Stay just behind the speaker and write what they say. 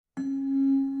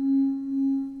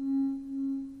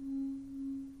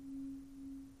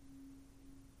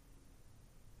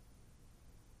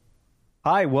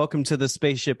Hi, welcome to the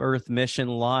Spaceship Earth Mission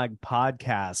Log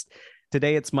podcast.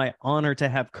 Today, it's my honor to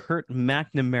have Curt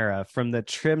McNamara from the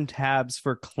Trim Tabs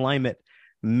for Climate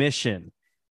mission.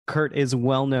 Curt is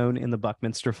well known in the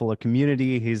Buckminster Fuller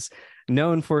community. He's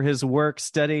known for his work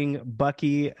studying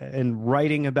Bucky and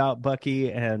writing about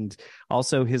Bucky, and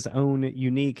also his own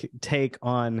unique take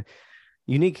on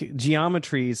unique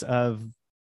geometries of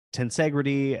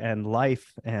tensegrity and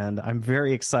life. And I'm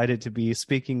very excited to be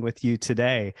speaking with you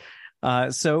today.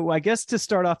 So I guess to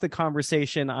start off the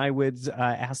conversation, I would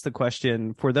ask the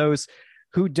question for those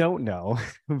who don't know.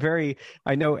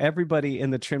 I know everybody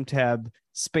in the Trim Tab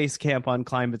Space Camp on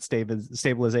Climate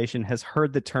Stabilization has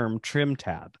heard the term Trim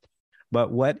Tab,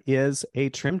 but what is a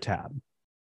Trim Tab?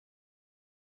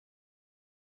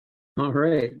 All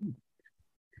right.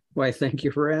 Why, thank you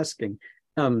for asking.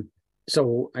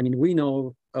 We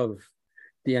know of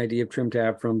the idea of Trim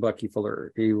Tab from Bucky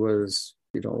Fuller. He was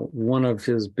one of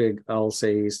his big, I'll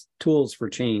say, tools for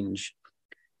change.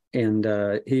 And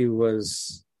he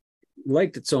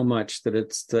liked it so much that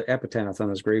it's the epitaph on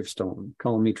his gravestone,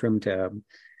 call me Trim Tab.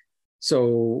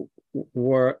 So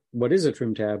what is a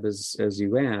Trim Tab, as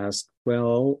you ask?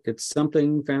 Well, it's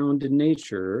something found in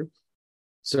nature.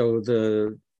 So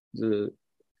the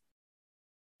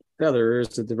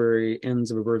feathers at the very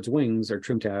ends of a bird's wings are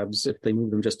trim tabs. If they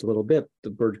move them just a little bit, the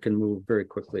bird can move very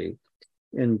quickly.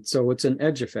 And so it's an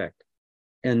edge effect.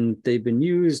 And they've been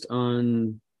used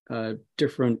on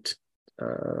different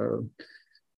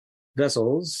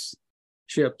vessels,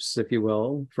 ships, if you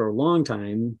will, for a long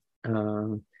time.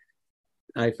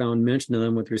 I found mention of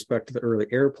them with respect to the early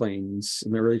airplanes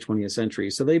in the early 20th century.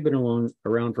 So they've been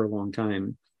around for a long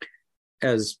time.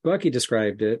 As Bucky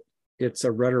described it, it's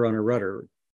a rudder on a rudder.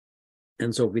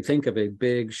 And so if we think of a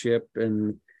big ship,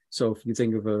 and so if you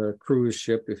think of a cruise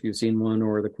ship, if you've seen one,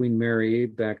 or the Queen Mary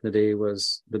back in the day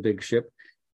was the big ship,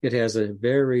 it has a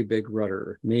very big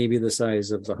rudder, maybe the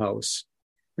size of the house.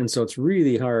 And so it's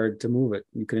really hard to move it.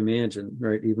 You can imagine,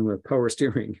 right? Even with power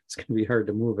steering, it's going to be hard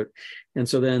to move it. And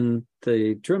so then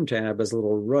the trim tab has a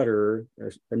little rudder,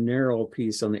 a narrow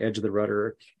piece on the edge of the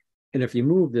rudder. And if you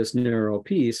move this narrow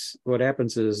piece, what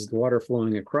happens is the water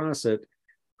flowing across it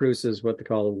produces what they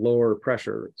call lower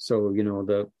pressure. So,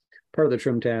 the part of the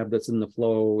trim tab that's in the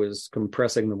flow is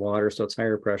compressing the water, so it's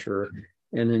higher pressure.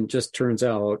 And then it just turns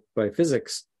out by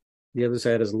physics, the other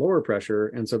side is lower pressure.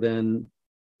 And so then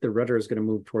the rudder is going to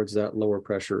move towards that lower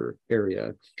pressure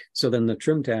area. So then the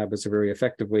trim tab is a very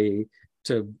effective way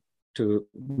to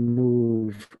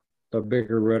move a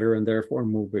bigger rudder and therefore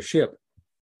move a ship.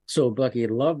 So Bucky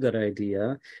loved that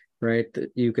idea, right?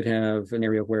 That you could have an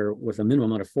area where with a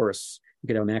minimum amount of force, you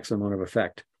could have a maximum amount of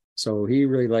effect. So he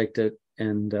really liked it.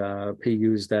 And he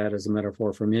used that as a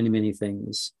metaphor for many, many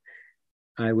things.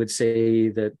 I would say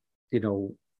that, in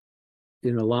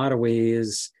a lot of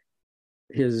ways,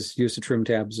 his use of trim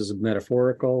tabs is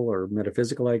metaphorical or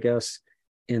metaphysical, I guess,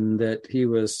 in that he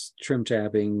was trim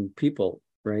tabbing people,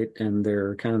 right? And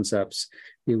their concepts.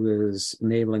 He was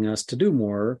enabling us to do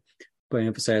more by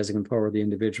emphasizing the power of the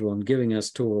individual and giving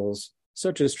us tools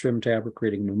such as trim tab or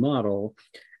creating a new model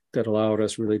that allowed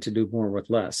us really to do more with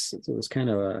less. It was kind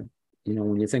of a,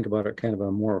 when you think about it, kind of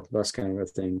a more with less kind of a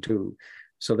thing too.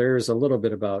 So there's a little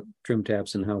bit about trim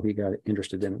tabs and how he got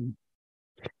interested in them.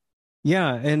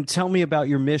 Yeah, and tell me about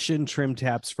your mission, Trim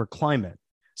Tabs for Climate.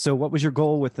 So what was your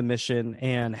goal with the mission,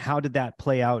 and how did that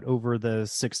play out over the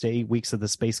 6 to 8 weeks of the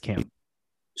space camp?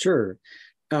 Sure.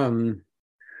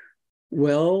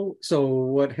 Well, so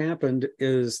what happened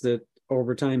is that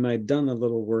over time, I'd done a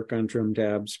little work on trim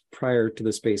tabs prior to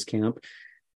the space camp.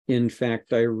 In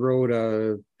fact, I wrote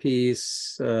a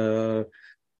piece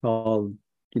called,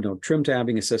 Trim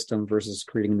Tabbing a System versus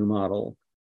Creating a New Model.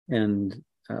 And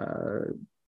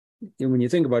when you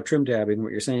think about trim tabbing,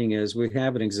 what you're saying is we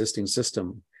have an existing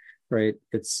system, right?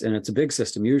 It's a big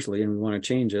system usually, and we want to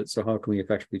change it. So how can we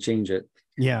effectively change it?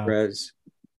 Yeah.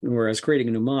 Whereas creating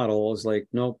a new model is like,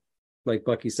 nope, like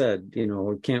Bucky said,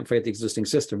 we can't fight the existing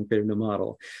system, create a new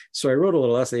model. So I wrote a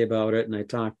little essay about it, and I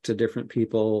talked to different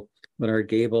people, Leonard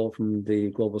Gable from the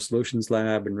Global Solutions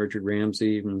Lab and Richard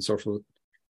Ramsey from social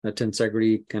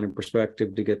tensegrity kind of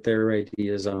perspective to get their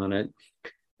ideas on it.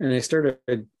 And I started,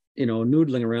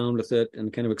 noodling around with it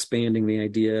and kind of expanding the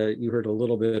idea. You heard a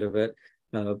little bit of it,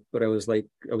 but I was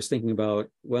thinking about,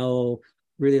 well,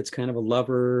 really it's kind of a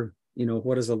lever.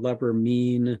 What does a lever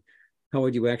mean? How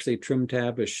would you actually trim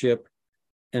tab a ship?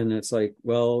 And it's like,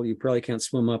 well, you probably can't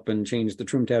swim up and change the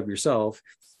trim tab yourself,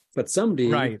 but somebody,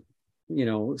 right.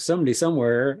 Somebody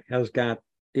somewhere has got,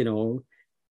 controlled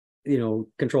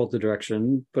the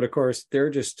direction, but of course they're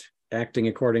just acting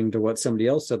according to what somebody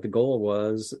else said the goal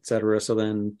was, et cetera. So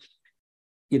then,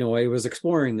 I was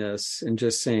exploring this and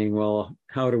just saying, well,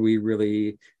 how do we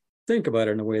really think about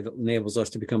it in a way that enables us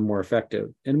to become more effective?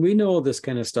 And we know this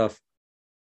kind of stuff,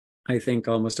 I think,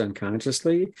 almost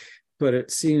unconsciously, but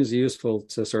it seems useful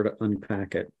to sort of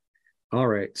unpack it. All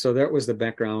right. So that was the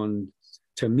background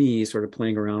to me, sort of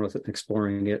playing around with it and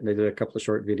exploring it. And I did a couple of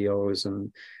short videos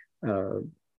and,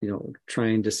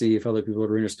 trying to see if other people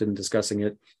were interested in discussing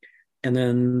it. And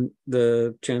then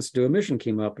the chance to do a mission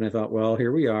came up, and I thought, well,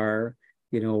 here we are.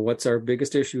 What's our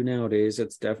biggest issue nowadays?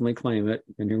 It's definitely climate.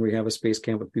 And here we have a space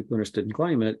camp with people interested in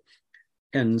climate.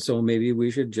 And so maybe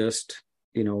we should just,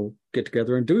 get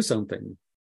together and do something.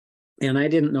 And I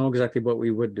didn't know exactly what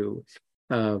we would do,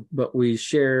 but we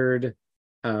shared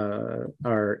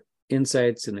our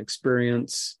insights and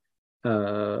experience,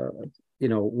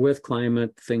 with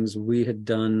climate, things we had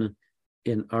done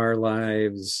in our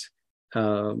lives,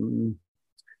 things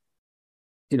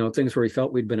where we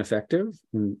felt we'd been effective,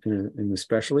 and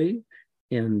especially,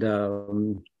 and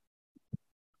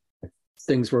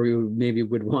things where we maybe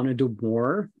would want to do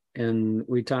more. And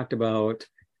we talked about,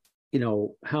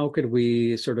 how could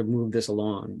we sort of move this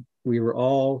along? We were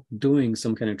all doing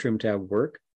some kind of trim tab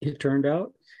work, it turned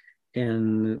out.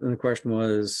 And the question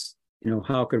was,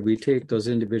 how could we take those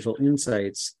individual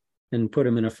insights and put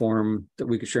them in a form that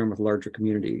we could share them with a larger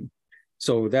community?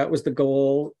 So that was the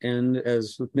goal. And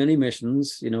as with many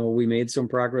missions, we made some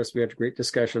progress. We had great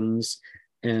discussions,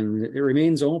 and it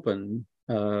remains open,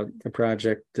 a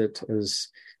project that is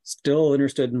still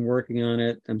interested in working on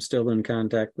it. I'm still in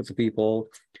contact with the people,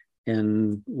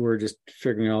 and we're just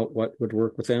figuring out what would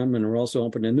work with them. And we're also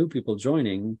open to new people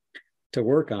joining to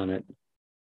work on it.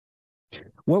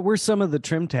 What were some of the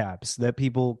trim tabs that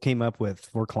people came up with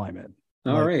for climate?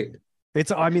 All right.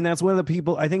 That's one of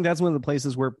the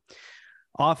places where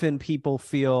often people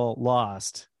feel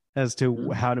lost as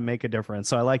to how to make a difference.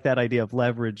 So I like that idea of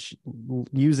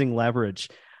using leverage.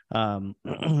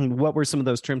 What were some of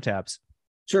those trim tabs?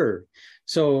 Sure.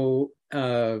 So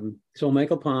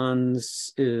Michael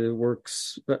Pons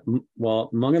works, well,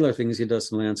 among other things, he does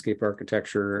some landscape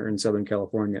architecture in Southern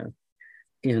California.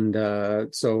 And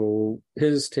so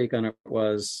his take on it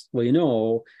was,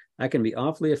 well, I can be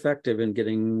awfully effective in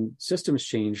getting systems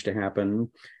change to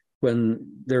happen when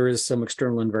there is some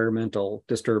external environmental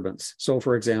disturbance. So,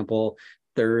 for example,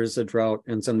 there is a drought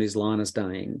and somebody's lawn is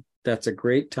dying. That's a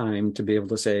great time to be able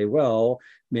to say, well,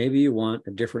 maybe you want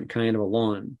a different kind of a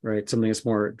lawn, right? Something that's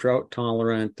more drought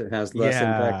tolerant, that has less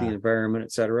impact on the environment,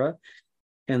 et cetera.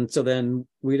 And so then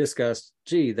we discussed,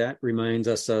 that reminds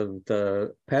us of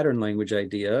the pattern language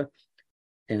idea.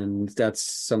 And that's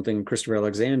something Christopher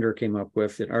Alexander came up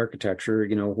with in architecture.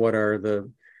 What are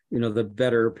the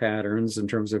better patterns in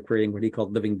terms of creating what he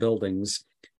called living buildings?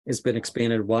 It's been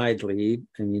expanded widely.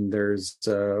 I mean, there's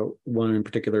one in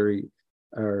particular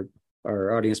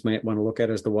our audience might want to look at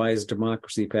as the wise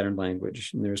democracy pattern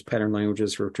language. And there's pattern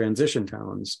languages for transition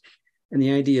towns. And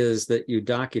the idea is that you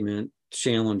document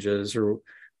challenges, or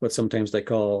what sometimes they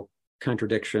call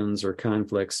contradictions or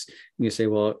conflicts. And you say,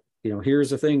 well,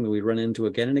 here's a thing that we run into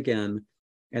again and again.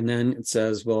 And then it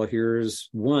says, well, here's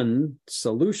one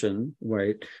solution,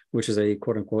 right, which is a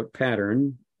quote unquote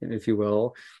pattern, if you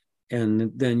will.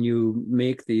 And then you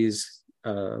make these,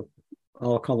 I'll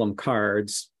call them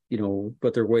cards,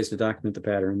 but there are ways to document the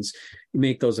patterns. You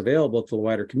make those available to the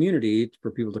wider community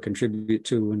for people to contribute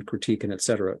to and critique and et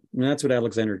cetera. And that's what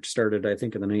Alexander started, I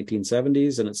think, in the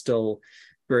 1970s, and it's still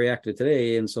very active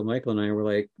today. And so Michael and I were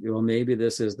like, well, maybe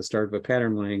this is the start of a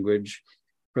pattern language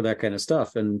for that kind of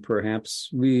stuff. And perhaps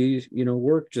we,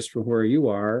 work just from where you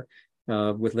are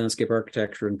with landscape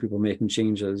architecture and people making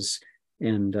changes.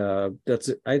 And that's,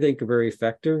 I think, a very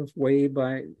effective way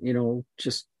by,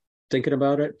 just thinking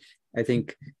about it. I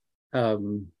think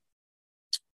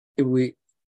we,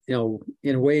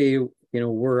 in a way,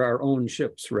 we're our own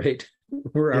ships, right?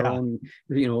 We're our own,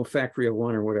 factory of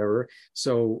one or whatever.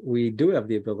 So we do have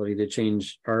the ability to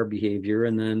change our behavior,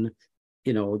 and then,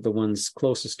 the ones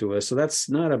closest to us. So that's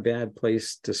not a bad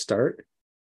place to start.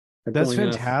 That's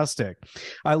fantastic.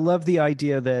 I love the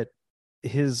idea that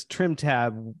his trim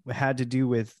tab had to do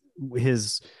with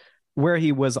where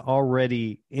he was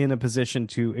already in a position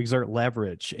to exert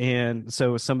leverage. And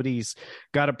so somebody's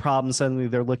got a problem, suddenly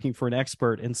they're looking for an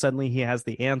expert, and suddenly he has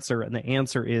the answer, and the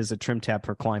answer is a trim tab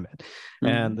for climate. Mm-hmm.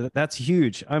 And that's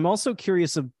huge. I'm also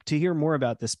curious to hear more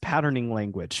about this patterning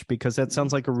language, because that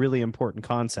sounds like a really important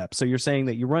concept. So you're saying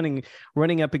that you're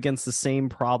running up against the same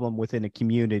problem within a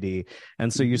community.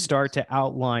 And so you start to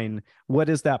outline what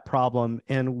is that problem,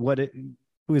 and what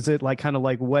is it like, kind of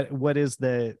like what is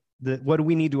what do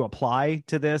we need to apply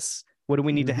to this? What do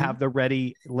we need to have the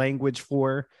ready language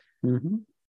for? Mm-hmm.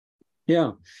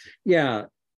 Yeah.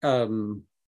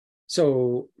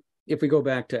 So if we go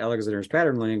back to Alexander's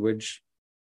pattern language,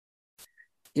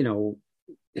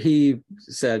 he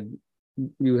said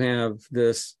you have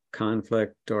this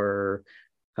conflict, or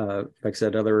like I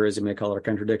said, other areas you may call it a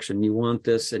contradiction. You want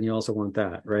this and you also want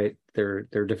that, right?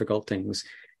 They're difficult things.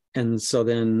 And so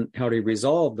then how do you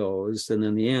resolve those? And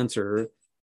then the answer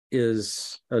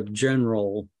is a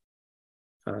general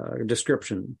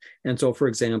description. And so, for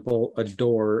example, a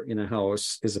door in a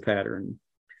house is a pattern.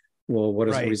 Well, what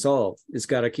does it resolve? It's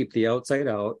got to keep the outside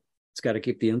out. It's got to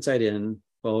keep the inside in.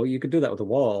 Well, you could do that with a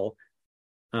wall.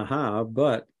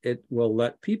 But it will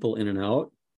let people in and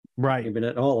out. Right. Maybe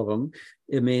not all of them.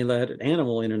 It may let an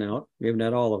animal in and out. Maybe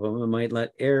not all of them. It might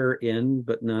let air in,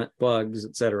 but not bugs,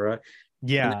 etc.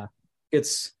 Yeah. And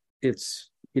it's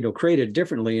created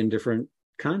differently in different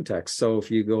contexts. So if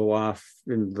you go off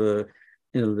into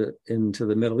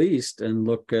the Middle East and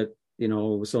look at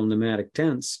some nomadic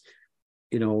tents,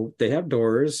 they have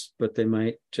doors, but they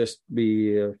might just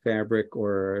be a fabric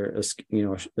or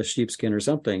a sheepskin or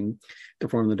something to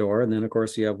form the door. And then, of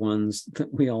course, you have ones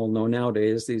that we all know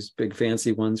nowadays, these big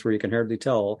fancy ones where you can hardly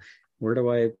tell, where do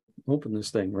I open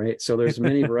this thing, right? So there's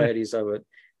many varieties of it,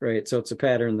 right? So it's a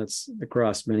pattern that's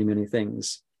across many, many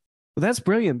things. Well, that's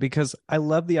brilliant, because I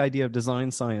love the idea of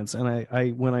design science. And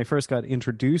I when I first got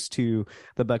introduced to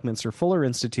the Buckminster Fuller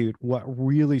Institute, what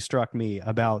really struck me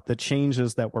about the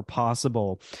changes that were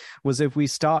possible was if we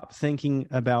stop thinking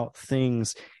about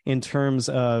things in terms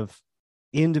of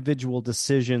individual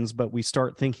decisions, but we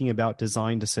start thinking about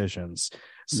design decisions.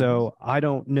 So I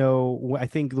don't know. I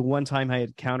think the one time I had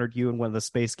encountered you in one of the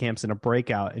space camps in a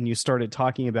breakout, and you started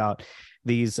talking about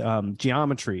these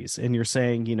geometries, and you're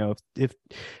saying,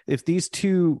 if these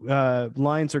two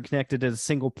lines are connected at a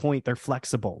single point, they're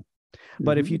flexible.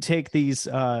 But if you take these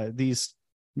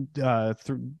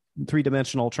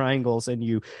three-dimensional triangles and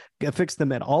you fix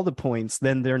them at all the points,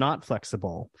 then they're not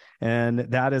flexible. And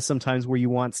that is sometimes where you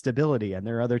want stability, and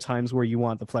there are other times where you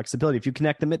want the flexibility. If you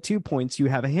connect them at 2 points, you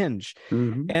have a hinge.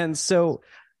 And so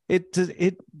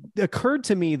it occurred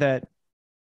to me that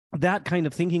kind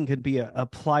of thinking could be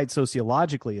applied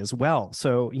sociologically as well.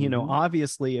 So,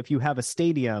 obviously, if you have a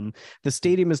stadium, the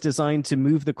stadium is designed to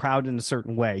move the crowd in a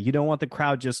certain way. You don't want the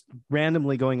crowd just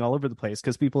randomly going all over the place,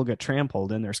 because people get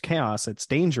trampled and there's chaos. It's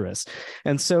dangerous.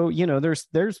 And so,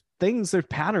 there's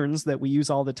patterns that we use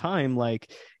all the time. Like,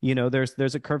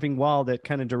 there's a curving wall that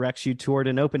kind of directs you toward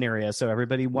an open area. So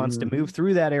everybody wants to move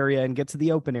through that area and get to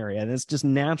the open area. And it's just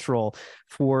natural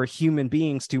for human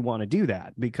beings to want to do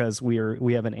that, because we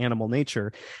have an animal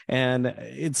nature, and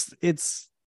it's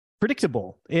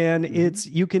predictable, and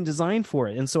you can design for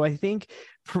it. And so I think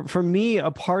for me, a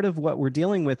part of what we're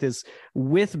dealing with is,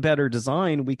 with better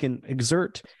design, we can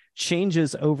exert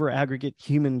changes over aggregate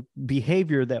human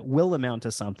behavior that will amount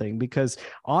to something, because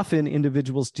often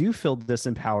individuals do feel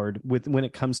disempowered when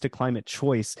it comes to climate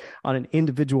choice on an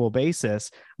individual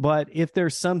basis. But if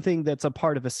there's something that's a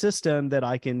part of a system that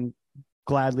I can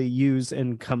gladly use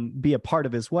and be a part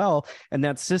of as well, and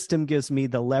that system gives me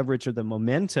the leverage or the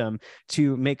momentum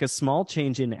to make a small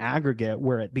change in aggregate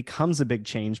where it becomes a big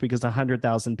change, because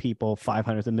 100,000 people,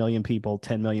 500, a million people,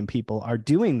 10 million people are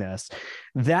doing this,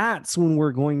 that's when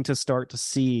we're going to start to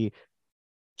see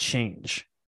change,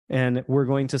 and we're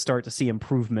going to start to see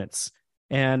improvements.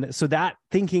 And so that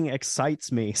thinking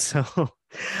excites me. So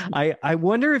I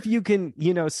wonder if you can,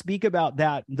 speak about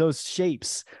those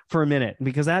shapes for a minute,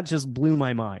 because that just blew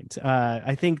my mind.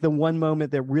 I think the one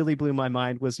moment that really blew my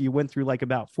mind was you went through like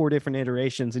about 4 different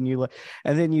iterations, and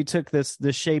then you took this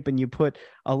shape and you put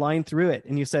a line through it,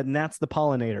 and you said, and that's the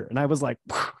pollinator. And I was like,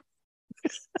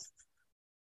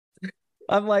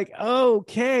 I'm like,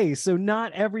 okay, so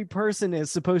not every person is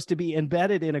supposed to be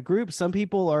embedded in a group. Some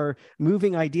people are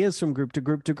moving ideas from group to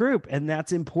group to group, and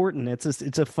that's important.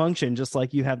 It's a function, just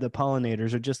like you have the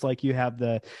pollinators, or just like you have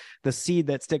the seed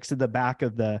that sticks to the back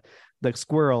of the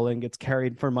squirrel and gets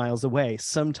carried for miles away.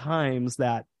 Sometimes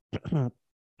that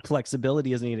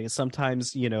flexibility is needed.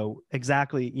 Sometimes,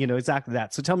 exactly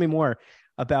that. So tell me more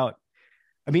about,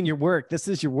 your work. This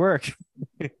is your work.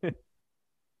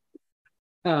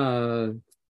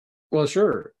 Well,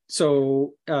 sure.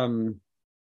 So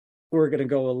we're going to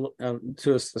go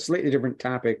to a slightly different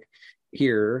topic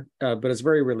here, but it's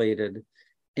very related.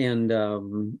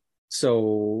 And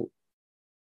so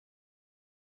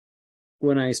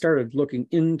when I started looking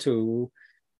into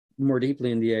more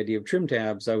deeply in the idea of trim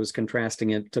tabs, I was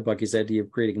contrasting it to Bucky's idea of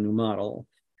creating a new model.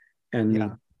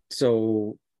 And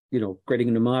so, creating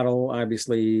a new model,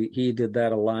 obviously he did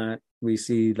that a lot. We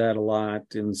see that a lot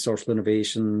in social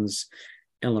innovations,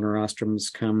 Eleanor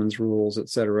Ostrom's Commons Rules,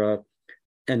 etc.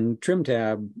 And trim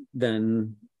tab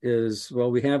then is,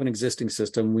 well, we have an existing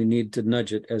system. We need to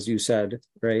nudge it, as you said,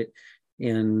 right?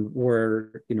 And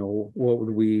where,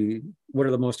 what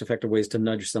are the most effective ways to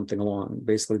nudge something along,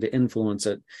 basically to influence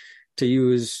it, to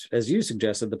use, as you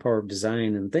suggested, the power of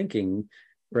design and thinking,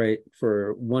 right,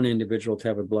 for one individual to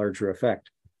have a larger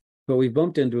effect. But we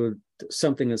bumped into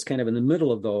something that's kind of in the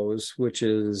middle of those, which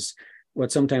is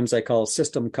what sometimes I call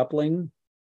system coupling.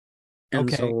 And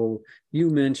Okay. so you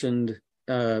mentioned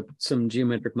some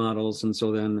geometric models. And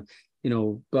so then,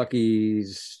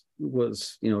 Bucky's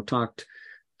was, talked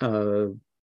a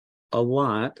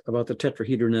lot about the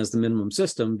tetrahedron as the minimum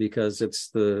system because it's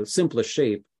the simplest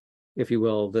shape, if you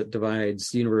will, that divides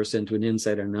the universe into an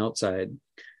inside and an outside.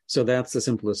 So that's the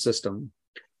simplest system.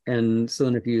 And so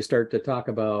then if you start to talk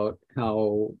about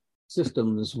how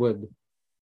systems would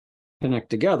connect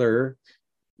together,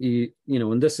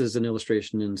 and this is an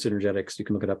illustration in synergetics, you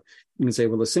can look it up. You can say,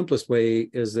 well, the simplest way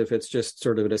is if it's just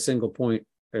sort of at a single point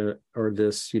or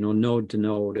this, node to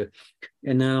node.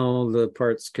 And now the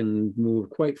parts can move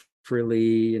quite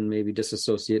freely and maybe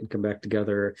disassociate and come back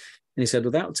together. And he said,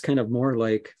 well, that's kind of more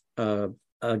like a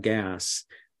gas.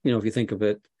 If you think of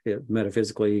it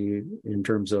metaphysically in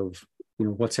terms of,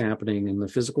 what's happening in the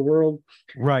physical world.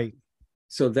 Right.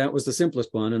 So that was the simplest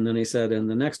one. And then he said, and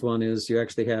the next one is you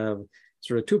actually have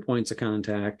sort of 2 points of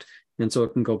contact. And so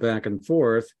it can go back and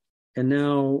forth. And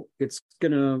now it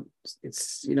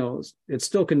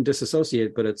still can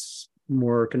disassociate, but it's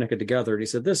more connected together. And he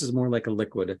said, this is more like a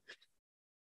liquid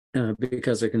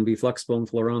because it can be flexible and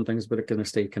flow around things, but it can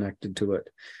stay connected to it.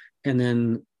 And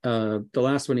then the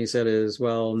last one he said is,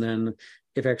 well, and then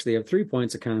if actually you have 3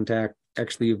 points of contact,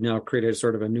 actually you've now created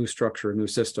sort of a new structure, a new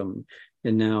system.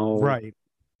 And now, right,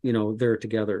 they're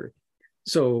together.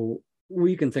 So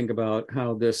we can think about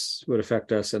how this would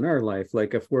affect us in our life.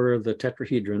 Like if we're the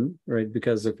tetrahedron, right?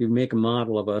 Because if you make a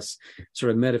model of us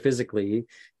sort of metaphysically,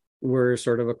 we're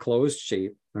sort of a closed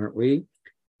shape, aren't we?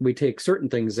 We take certain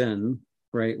things in,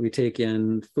 right? We take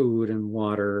in food and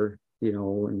water,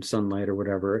 and sunlight or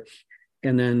whatever.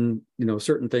 And then,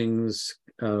 certain things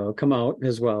come out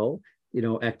as well,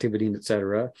 activity, et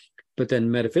cetera. But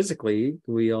then metaphysically,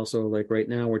 we also, like right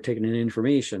now, we're taking in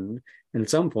information. And at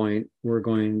some point,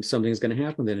 something's going to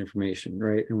happen with that information,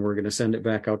 right? And we're going to send it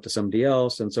back out to somebody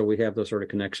else. And so we have those sort of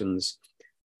connections.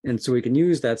 And so we can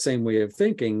use that same way of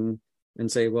thinking and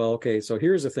say, well, okay, so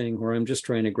here's a thing where I'm just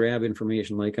trying to grab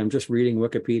information. Like I'm just reading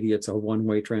Wikipedia. It's a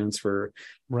one-way transfer.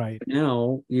 Right. But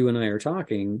now you and I are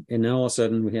talking, and now all of a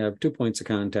sudden we have 2 points of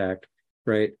contact,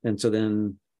 right? And so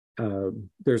then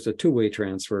there's a two-way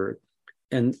transfer.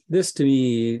 And this to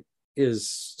me is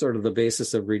sort of the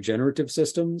basis of regenerative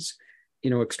systems.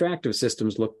 Extractive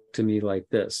systems look to me like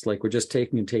this, like we're just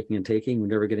taking and taking and taking, we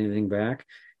never get anything back.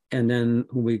 And then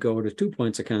when we go to 2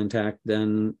 points of contact,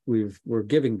 then we're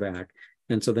giving back.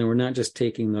 And so then we're not just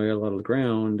taking the oil out of the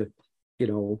ground,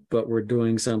 but we're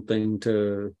doing something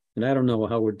to, and I don't know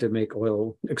how to make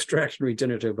oil extraction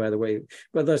regenerative, by the way,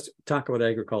 but let's talk about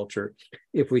agriculture.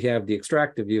 If we have the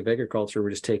extractive view of agriculture, we're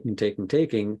just taking,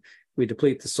 we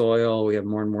deplete the soil, we have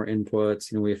more and more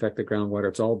inputs, we affect the groundwater,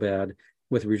 it's all bad.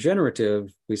 With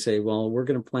regenerative, we say, well, we're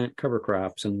going to plant cover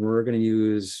crops and we're going to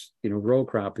use, row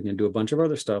cropping and do a bunch of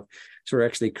other stuff. So we're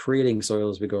actually creating soil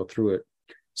as we go through it.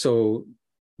 So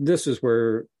this is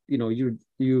where, you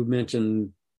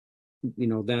mentioned,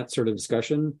 that sort of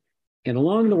discussion. And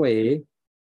along the way,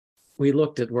 we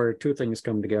looked at where two things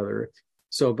come together.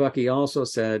 So Bucky also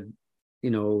said,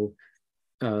 for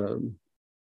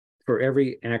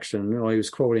every action, he was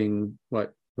quoting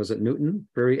what was it, Newton?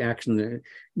 For every action,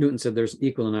 Newton said there's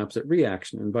equal and opposite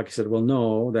reaction. And Bucky said, well,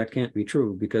 no, that can't be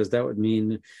true because that would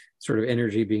mean sort of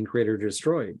energy being created or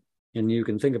destroyed. And you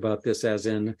can think about this as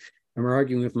in, I'm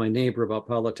arguing with my neighbor about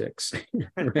politics,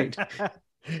 right?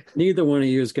 Neither one of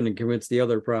you is going to convince the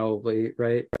other probably,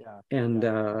 right? Yeah. And,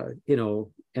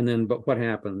 and then, but what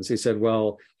happens? He said,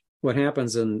 well, what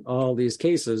happens in all these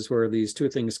cases where these two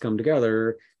things come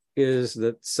together is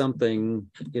that something,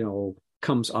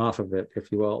 comes off of it,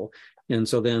 if you will. And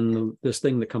so then this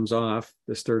thing that comes off,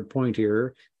 this third point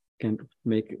here, I'm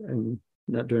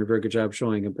not doing a very good job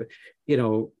showing it, but,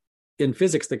 in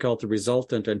physics, they call it the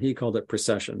resultant, and he called it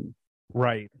precession.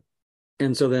 Right.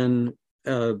 And so then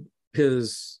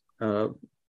his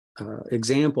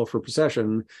example for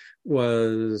precession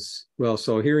was, well,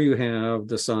 so here you have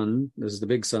the sun, this is the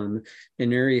big sun,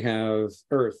 and there you have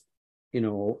Earth,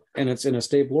 and it's in a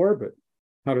stable orbit.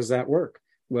 How does that work?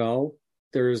 Well,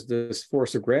 there's this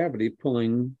force of gravity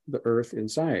pulling the Earth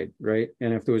inside, right?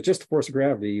 And if there was just a force of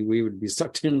gravity, we would be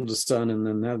sucked into the sun, and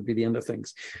then that would be the end of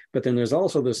things. But then there's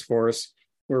also this force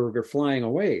where we're flying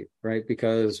away, right?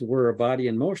 Because we're a body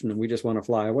in motion and we just want to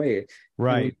fly away.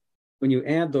 Right. When you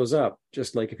add those up,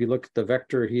 just like if you look at the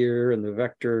vector here and the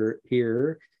vector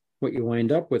here, what you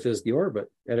wind up with is the orbit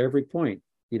at every point.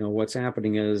 What's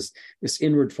happening is this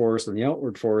inward force and the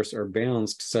outward force are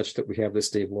balanced such that we have this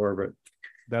stable orbit.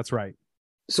 That's right.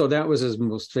 So that was his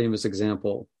most famous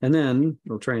example. And then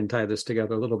we'll try and tie this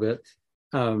together a little bit.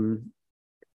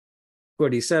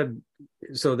 What he said,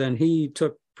 so then he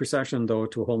took precession, though,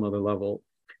 to a whole nother level.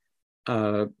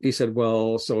 He said,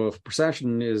 well, so if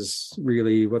precession is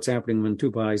really what's happening when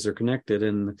two bodies are connected,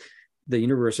 and the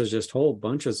universe is just whole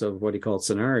bunches of what he called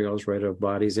scenarios, right, of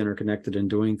bodies interconnected and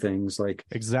doing things like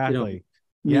exactly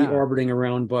me orbiting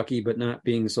around Bucky, but not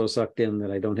being so sucked in that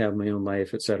I don't have my own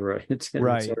life, et cetera, et cetera,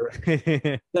 right. et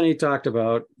cetera. Then he talked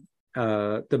about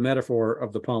the metaphor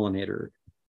of the pollinator,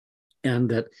 and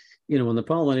that, when the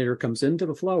pollinator comes into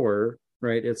the flower,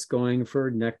 right, it's going for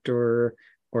nectar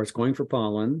or it's going for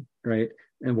pollen, right?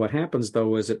 And what happens,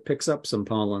 though, is it picks up some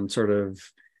pollen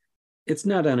it's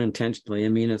not unintentionally. I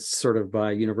mean, it's sort of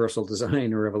by universal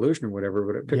design or evolution or whatever,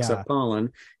 but it picks up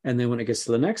pollen. And then when it gets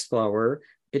to the next flower,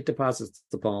 it deposits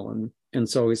the pollen. And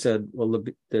so he said, well,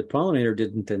 the pollinator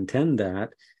didn't intend that.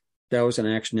 That was an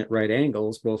action at right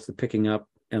angles, both the picking up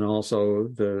and also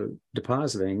the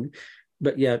depositing.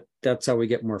 But yet that's how we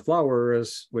get more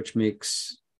flowers, which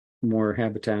makes more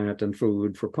habitat and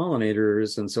food for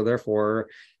pollinators. And so therefore,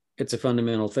 it's a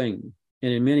fundamental thing.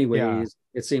 And in many ways,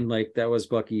 it seemed like that was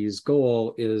Bucky's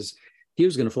goal, is he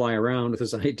was going to fly around with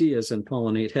his ideas and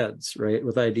pollinate heads, right?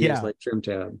 With ideas like Trim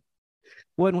Tab.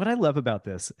 Well, and what I love about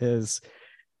this is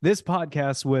this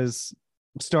podcast was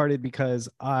started because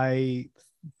I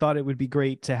thought it would be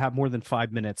great to have more than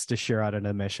 5 minutes to share out an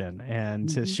emission and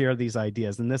to share these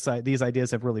ideas. And these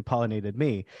ideas have really pollinated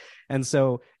me. And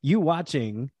so you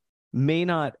watching may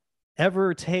not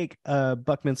ever take a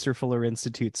Buckminster Fuller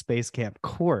Institute Space Camp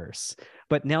course,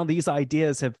 but now these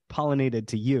ideas have pollinated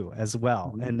to you as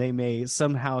well. And they may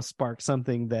somehow spark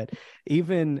something that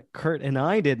even Curt and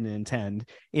I didn't intend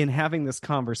in having this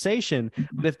conversation.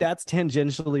 But if that's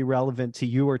tangentially relevant to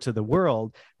you or to the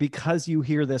world, because you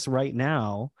hear this right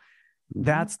now,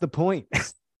 that's the point.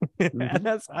 And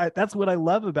that's what I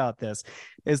love about this,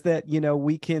 is that,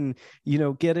 we can,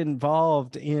 get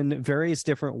involved in various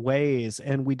different ways,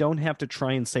 and we don't have to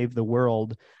try and save the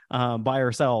world by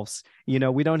ourselves.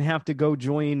 We don't have to go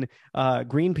join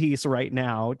Greenpeace right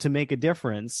now to make a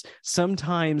difference.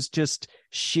 Sometimes just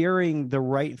sharing the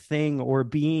right thing or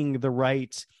being the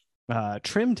right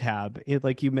trim tab,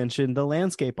 like you mentioned, the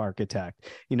landscape architect,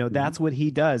 that's what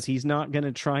he does. He's not going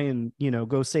to try and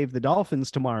go save the dolphins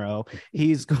tomorrow.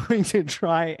 He's going to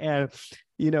try and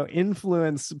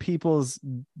influence people's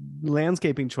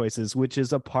landscaping choices, which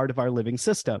is a part of our living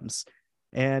systems.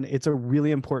 And it's a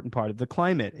really important part of the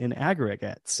climate in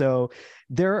aggregate. So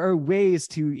there are ways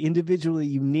to individually,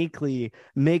 uniquely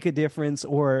make a difference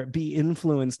or be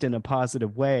influenced in a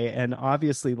positive way. And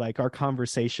obviously, like our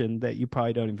conversation that you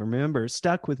probably don't even remember,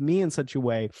 stuck with me in such a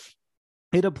way.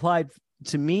 It applied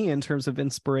to me in terms of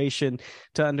inspiration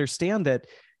to understand that,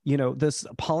 this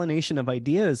pollination of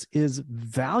ideas is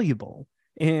valuable.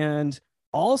 And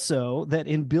also that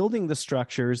in building the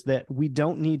structures, that we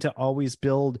don't need to always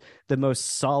build the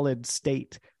most solid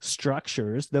state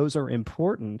structures. Those are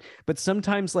important. But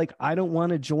sometimes, like, I don't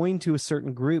want to join to a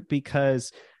certain group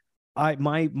because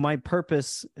my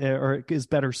purpose or is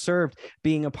better served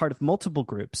being a part of multiple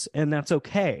groups, and that's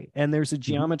okay. And there's a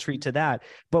geometry to that.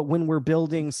 But when we're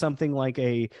building something like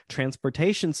a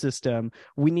transportation system,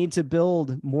 we need to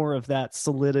build more of that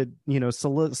solid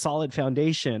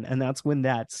foundation. And that's when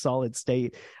that solid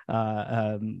state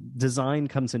design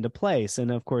comes into place.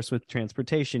 And of course, with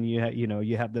transportation,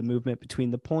 you have the movement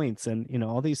between the points and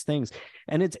all these things.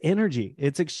 And it's energy.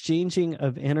 It's exchanging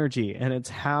of energy, and it's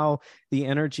how the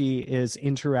energy is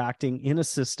interacting in a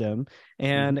system.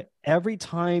 And every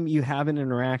time you have an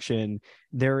interaction,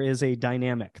 there is a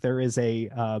dynamic, there is a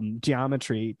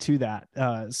geometry to that.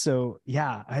 So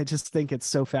yeah, I just think it's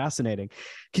so fascinating.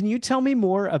 Can you tell me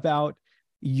more about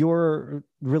your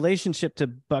relationship to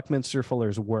Buckminster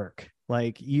Fuller's work?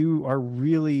 Like, you are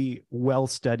really well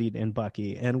studied in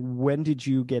Bucky. And when did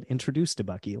you get introduced to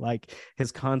Bucky, like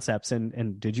his concepts,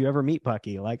 and did you ever meet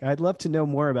Bucky? Like, I'd love to know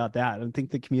more about that. I think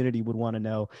the community would want to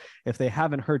know if they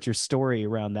haven't heard your story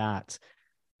around that.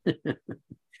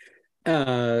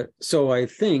 So I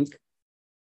think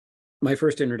my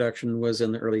first introduction was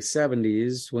in the early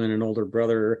 70s when an older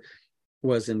brother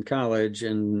was in college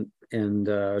and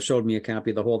showed me a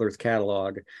copy of the Whole Earth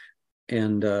Catalog.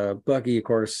 And Bucky, of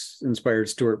course, inspired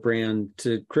Stuart Brand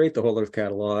to create the Whole Earth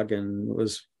Catalog, and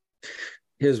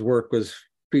his work was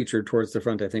featured towards the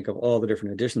front, I think, of all the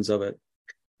different editions of it.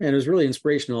 And it was really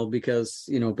inspirational because,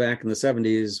 back in the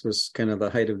 70s was kind of the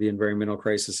height of the environmental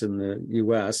crisis in the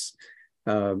US.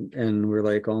 And we're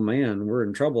like, oh man, we're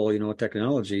in trouble.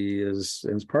 Technology is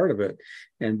part of it.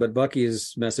 But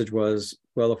Bucky's message was,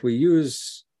 well, if we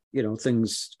use,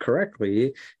 things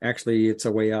correctly, actually it's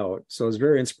a way out. So it was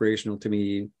very inspirational to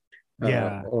me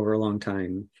over a long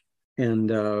time. And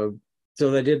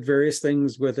so I did various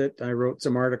things with it. I wrote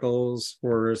some articles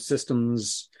for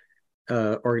systems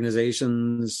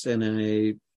organizations, and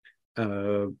then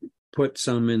I put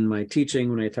some in my teaching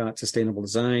when I taught sustainable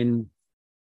design.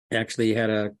 Actually had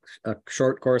a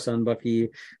short course on Bucky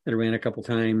that I ran a couple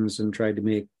times and tried to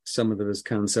make some of his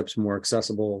concepts more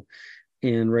accessible.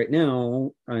 And right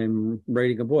now I'm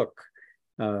writing a book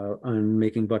on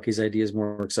making Bucky's ideas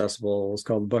more accessible. It's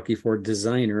called Bucky for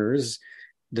Designers,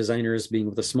 designers being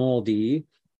with a small d,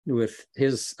 with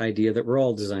his idea that we're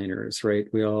all designers, right?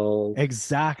 We all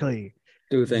exactly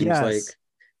do things like,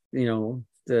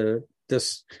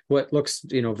 this what looks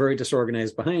very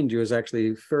disorganized behind you is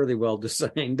actually fairly well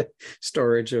designed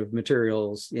storage of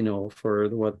materials, for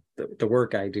the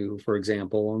work I do, for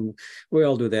example. And we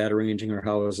all do that, arranging our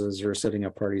houses or setting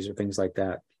up parties or things like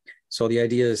that. So the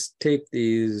idea is take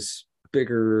these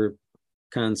bigger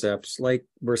concepts, like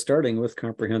we're starting with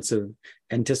comprehensive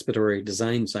anticipatory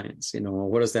design science.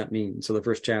 What does that mean? So the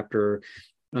first chapter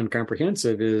on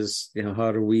comprehensive is,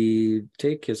 how do we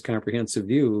take his comprehensive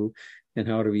view and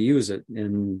how do we use it,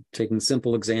 and taking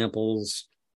simple examples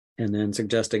and then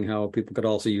suggesting how people could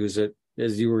also use it.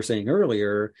 As you were saying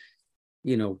earlier,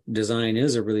 design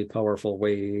is a really powerful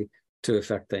way to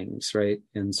affect things, right?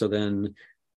 And so then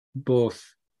both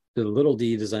the little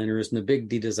d designers and the big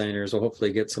D designers will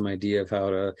hopefully get some idea of how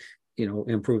to,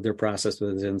 improve their process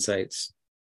with his insights.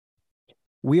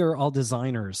 We are all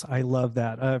designers. I love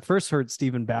that. I first heard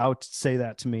Stephen Bow say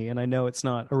that to me, and I know it's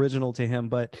not original to him,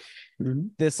 but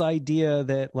this idea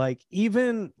that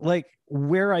even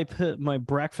where I put my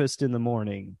breakfast in the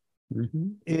morning,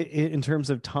 in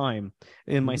terms of time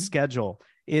in my schedule,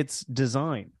 it's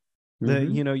design.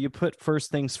 You put first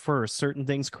things first. Certain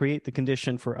things create the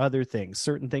condition for other things.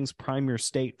 Certain things prime your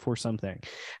state for something.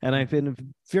 And I've been a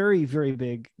very, very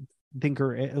big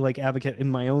thinker, advocate in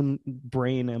my own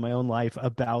brain and my own life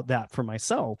about that for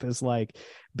myself, is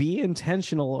be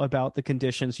intentional about the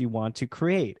conditions you want to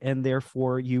create, and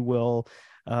therefore you will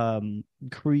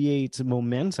create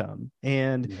momentum.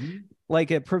 And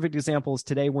a perfect example is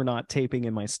today we're not taping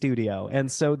in my studio, and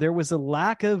so there was a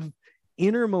lack of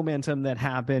inner momentum that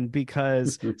happened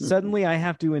because suddenly I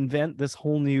have to invent this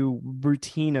whole new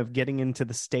routine of getting into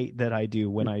the state that I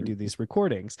do when I do these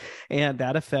recordings. And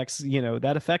that affects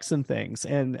some things.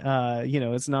 And,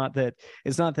 it's not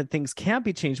that things can't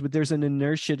be changed, but there's an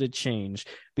inertia to change,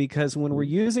 because when we're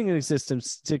using an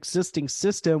existing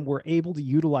system, we're able to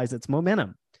utilize its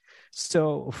momentum.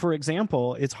 So for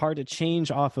example, it's hard to change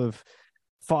off of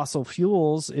fossil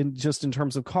fuels in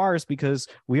terms of cars, because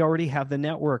we already have the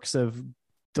networks of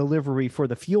delivery for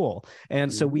the fuel.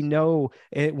 And so we know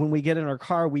when we get in our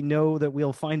car, we know that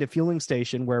we'll find a fueling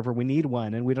station wherever we need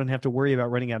one, and we don't have to worry about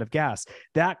running out of gas.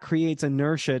 That creates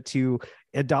inertia to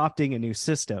adopting a new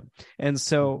system. And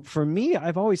so for me,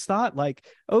 I've always thought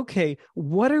okay,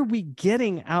 what are we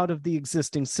getting out of the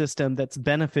existing system that's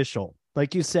beneficial?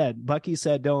 Like you said, Bucky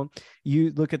said, don't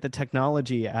you look at the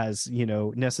technology as,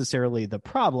 necessarily the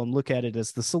problem, look at it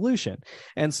as the solution.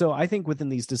 And so I think within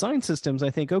these design systems, I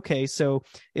think, okay, so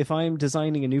if I'm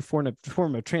designing a new form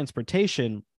of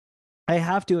transportation, I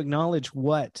have to acknowledge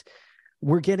what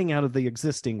we're getting out of the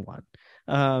existing one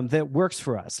that works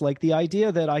for us. Like the idea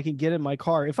that I can get in my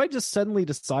car, if I just suddenly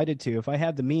decided to, if I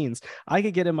had the means, I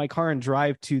could get in my car and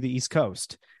drive to the East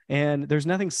Coast. And there's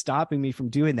nothing stopping me from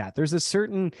doing that. There's a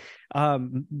certain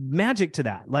magic to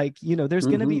that. There's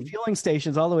going to be fueling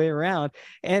stations all the way around.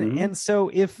 And so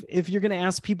if you're going to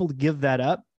ask people to give that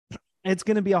up, it's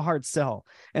going to be a hard sell.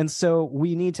 And so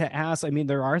we need to ask,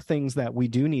 there are things that we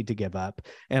do need to give up.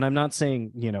 And I'm not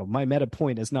saying, my meta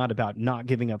point is not about not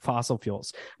giving up fossil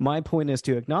fuels. My point is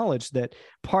to acknowledge that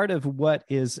part of what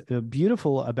is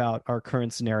beautiful about our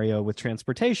current scenario with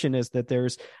transportation is that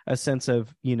there's a sense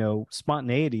of,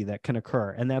 spontaneity that can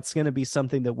occur. And that's going to be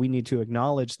something that we need to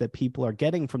acknowledge that people are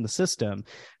getting from the system.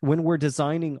 When we're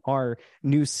designing our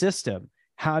new system,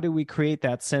 how do we create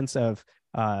that sense of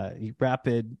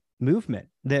rapid movement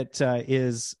that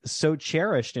is so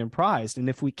cherished and prized? And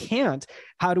if we can't,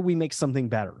 how do we make something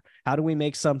better? How do we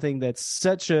make something that's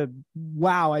such a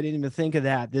wow, I didn't even think of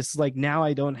that, this now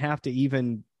I don't have to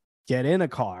even get in a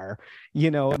car.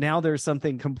 Now there's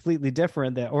something completely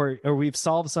different that, or we've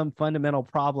solved some fundamental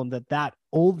problem that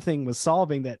old thing was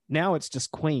solving, that now it's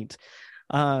just quaint.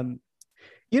 I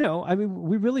mean,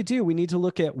 we really do. We need to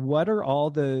look at what are all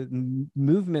the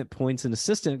movement points in the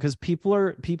system, because people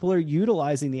are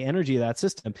utilizing the energy of that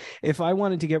system. If I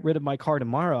wanted to get rid of my car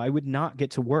tomorrow, I would not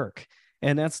get to work.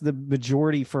 And that's the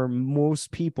majority for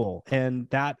most people. And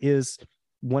that is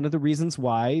one of the reasons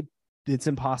why it's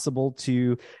impossible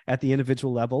to, at the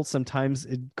individual level, sometimes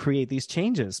create these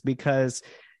changes, because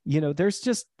there's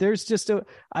just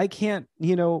I can't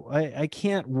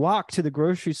walk to the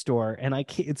grocery store, and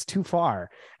it's too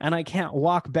far, and I can't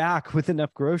walk back with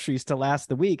enough groceries to last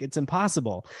the week. It's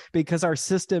impossible, because our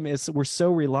system we're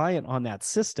so reliant on that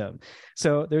system.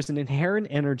 So there's an inherent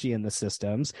energy in the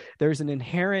systems. There's an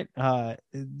inherent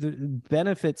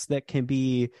benefits that can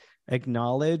be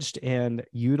acknowledged and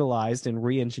utilized and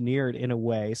re-engineered in a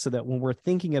way so that when we're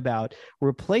thinking about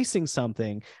replacing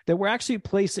something, that we're actually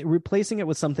replacing it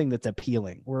with something that's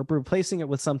appealing. We're replacing it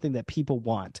with something that people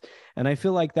want. And I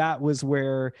feel like that was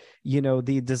where,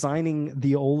 designing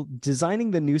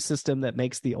the new system that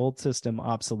makes the old system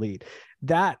obsolete,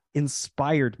 that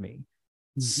inspired me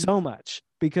so much,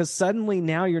 because suddenly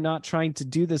now you're not trying to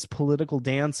do this political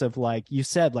dance of, like you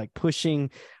said, like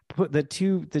put the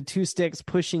two sticks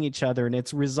pushing each other, and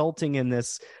it's resulting in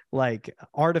this like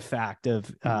artifact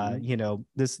of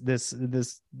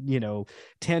this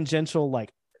tangential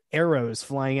like arrows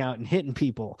flying out and hitting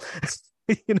people.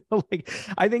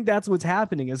 I think that's what's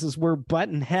happening is we're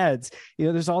button heads.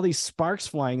 There's all these sparks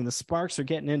flying, and the sparks are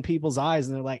getting in people's eyes,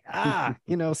 and they're like,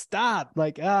 stop,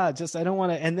 like, just, I don't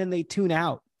want to. And then they tune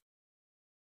out.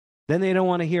 Then they don't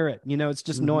want to hear it. It's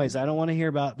just noise. I don't want to hear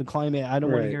about the climate. I don't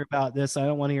want to hear about this. I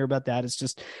don't want to hear about that.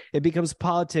 It becomes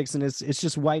politics, and it's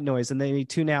just white noise. And they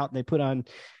tune out, and they put on,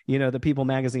 the People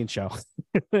magazine show,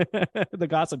 the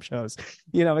gossip shows,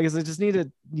 because they just need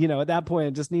to, at that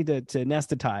point, just need to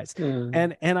anesthetize.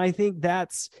 And I think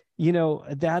that's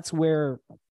where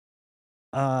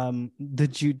the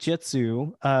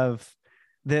jujitsu of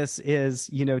this is,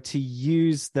 to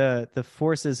use the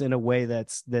forces in a way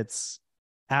that's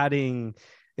adding,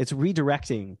 it's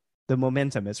redirecting the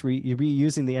momentum. It's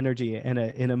reusing the energy in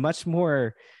a much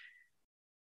more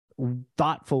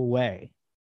thoughtful way,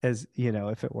 as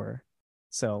if it were.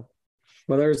 So,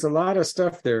 well, there's a lot of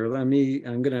stuff there. I'm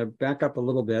going to back up a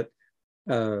little bit,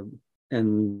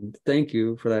 and thank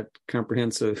you for that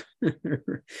comprehensive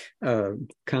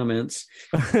comments.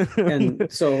 And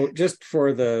so, just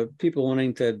for the people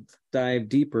wanting to dive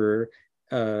deeper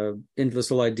into this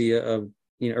whole idea of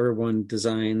everyone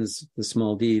designs the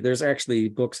small d. There's actually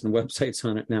books and websites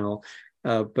on it now.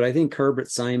 But I think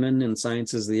Herbert Simon in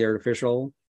Science is the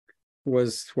Artificial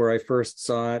was where I first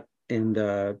saw it.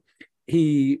 And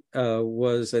he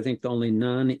was, I think, the only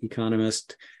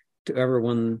non-economist to ever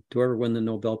win the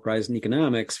Nobel Prize in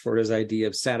economics for his idea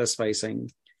of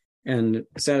satisficing. And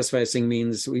satisficing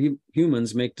means we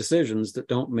humans make decisions that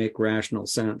don't make rational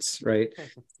sense, right?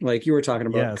 Like you were talking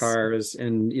about cars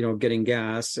and, getting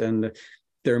gas. And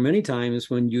there are many times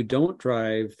when you don't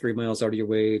drive 3 miles out of your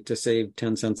way to save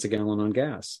 10 cents a gallon on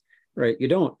gas, right? You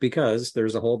don't, because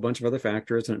there's a whole bunch of other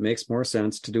factors and it makes more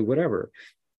sense to do whatever.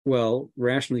 Well,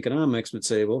 rational economics would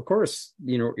say, well, of course,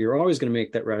 you're always going to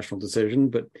make that rational decision.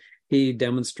 But he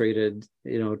demonstrated,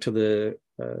 to the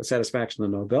satisfaction of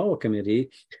the Nobel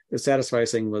Committee, that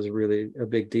satisficing was really a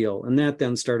big deal. And that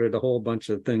then started a whole bunch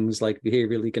of things like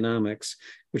behavioral economics,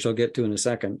 which I'll get to in a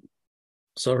second.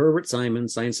 So Herbert Simon,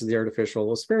 Science of the Artificial,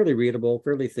 was fairly readable,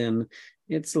 fairly thin.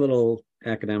 It's a little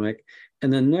academic.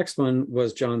 And then the next one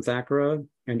was John Thackara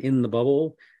and In the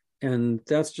Bubble. And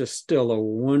that's just still a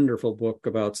wonderful book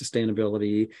about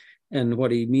sustainability. And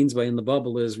what he means by in the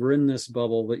bubble is we're in this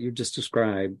bubble that you just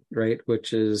described, right?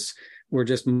 Which is we're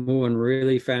just moving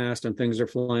really fast and things are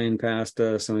flying past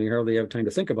us and we hardly have time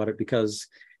to think about it because,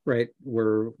 right,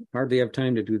 we're hardly have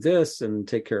time to do this and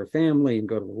take care of family and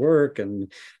go to work and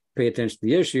pay attention to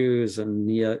the issues and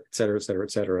et cetera, et cetera,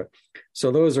 et cetera.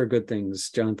 So those are good things.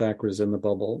 John Thackeray's In the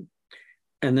Bubble.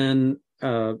 And then,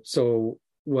 so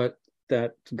what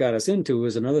that got us into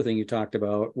is another thing you talked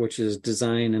about, which is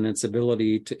design and its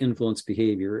ability to influence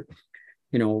behavior,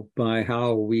 by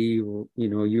how we,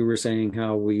 you were saying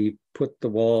how we put the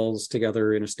walls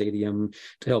together in a stadium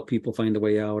to help people find a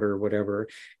way out or whatever.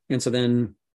 And so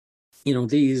then,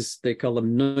 they call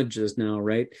them nudges now,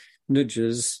 right?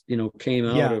 Nudges, came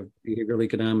out of behavioral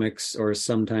economics, or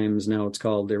sometimes now it's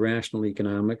called irrational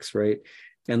economics, right?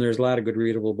 And there's a lot of good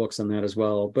readable books on that as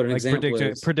well. But an example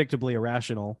is predictably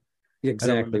irrational.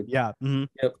 Exactly. Yeah. Mm-hmm.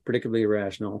 Yep. Predictably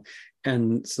irrational.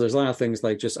 And so there's a lot of things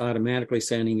like just automatically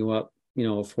signing you up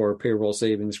for payroll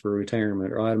savings for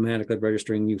retirement, or automatically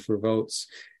registering you for votes,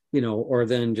 or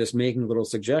then just making little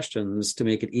suggestions to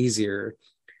make it easier.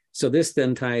 So this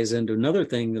then ties into another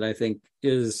thing that I think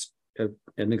is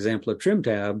an example of trim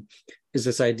tab, is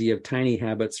this idea of tiny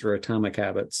habits or atomic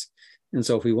habits. And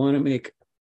so if we want to make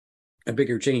a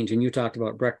bigger change, and you talked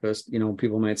about breakfast,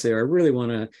 people might say, I really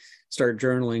want to start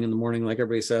journaling in the morning, like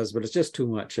everybody says, but it's just too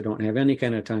much. I don't have any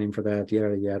kind of time for that,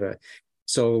 yada, yada.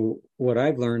 So what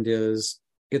I've learned is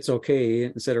it's okay,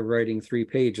 instead of writing 3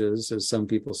 pages, as some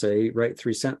people say, write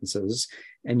 3 sentences,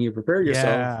 and you prepare yourself.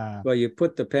 Yeah. Well, you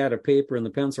put the pad of paper and the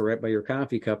pencil right by your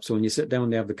coffee cup. So when you sit down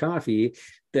to have the coffee,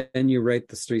 then you write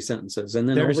the 3 sentences. And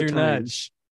then There's over your time,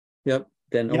 nudge. Yep.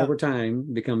 Then Yep. over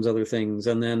time becomes other things.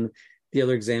 And then the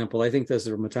other example, I think this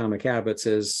is from Atomic Habits,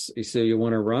 is so you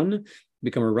want to run,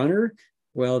 become a runner.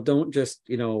 Well, don't just,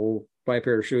 buy a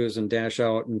pair of shoes and dash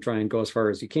out and try and go as far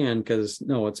as you can, because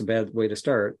no, it's a bad way to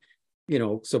start.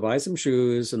 So buy some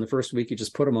shoes, and the first week you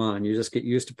just put them on. You just get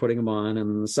used to putting them on.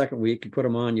 And the second week you put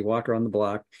them on, you walk around the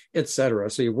block, etc.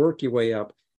 So you work your way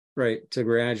up, right, to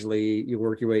gradually you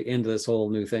work your way into this whole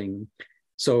new thing.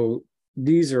 So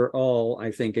these are all,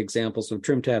 I think, examples of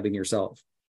trim tabbing yourself.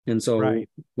 And so Right.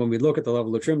 when we look at the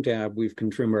level of trim tab, we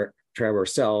can tab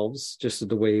ourselves, just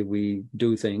the way we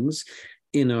do things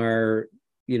in our,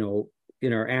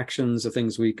 in our actions, the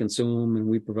things we consume and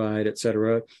we provide, et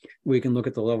cetera. We can look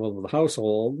at the level of the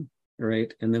household,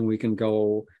 right? And then we can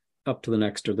go up to the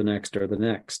next or the next or the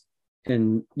next.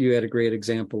 And you had a great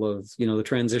example of, the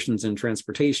transitions in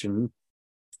transportation.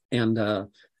 And,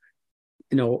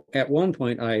 at one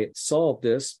point I solved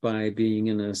this by being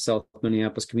in a South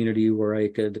Minneapolis community where I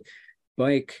could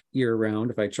bike year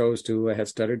round if I chose to. I had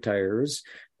studded tires,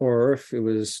 or if it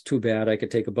was too bad, I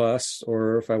could take a bus,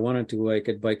 or if I wanted to, I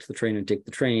could bike to the train and take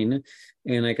the train,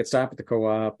 and I could stop at the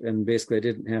co-op, and basically I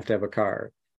didn't have to have a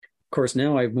car. Of course,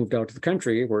 now I've moved out to the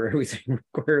country where everything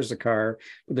requires a car,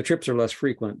 but the trips are less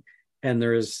frequent. And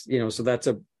there's, so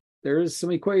there is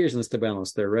some equations to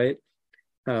balance there, right?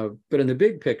 But in the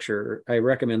big picture, I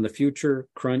recommend the Future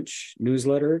Crunch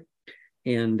newsletter.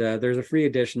 And there's a free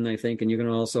edition, I think, and you can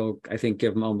also, I think,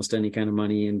 give them almost any kind of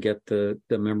money and get the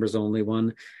members only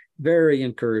one. Very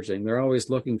encouraging. They're always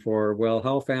looking for, well,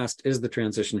 how fast is the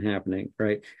transition happening,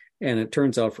 right? And it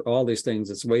turns out for all these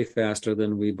things, it's way faster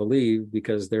than we believe,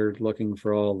 because they're looking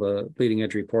for all the leading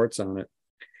edge reports on it.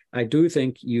 I do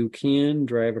think you can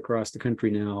drive across the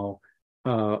country now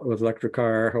with electric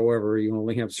car. However, you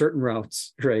only have certain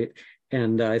routes, right?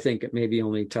 And I think it may be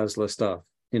only Tesla stuff,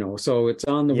 so it's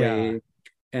on the way.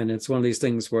 And it's one of these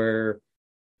things where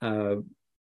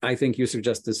I think you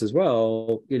suggest this as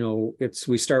well.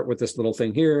 We start with this little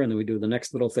thing here, and then we do the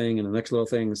next little thing and the next little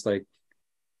thing. It's like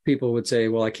people would say,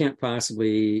 well, I can't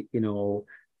possibly,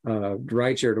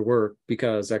 ride share to work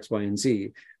because X, Y, and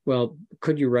Z. Well,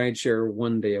 could you ride share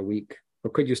one day a week?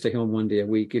 Or could you stay home one day a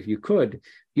week? If you could,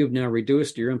 you've now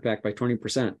reduced your impact by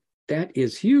 20%. That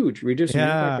is huge. Reducing your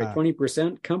impact by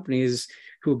 20%. Companies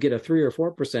who get a 3 or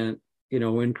 4%,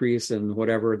 increase in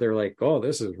whatever, they're like, oh,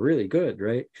 this is really good,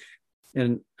 right?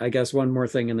 And I guess one more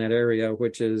thing in that area,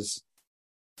 which is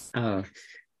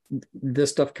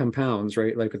this stuff compounds,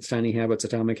 right? Like it's tiny habits,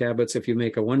 atomic habits. If you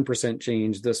make a 1%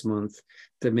 change this month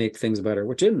to make things better,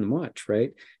 which isn't much,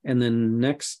 right? And then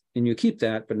and you keep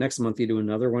that, but next month you do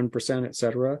another 1%, et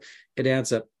cetera. It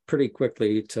adds up pretty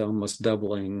quickly to almost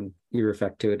doubling your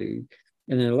effectivity.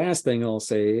 And then the last thing I'll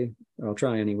say, I'll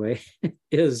try anyway,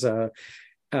 is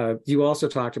you also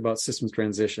talked about systems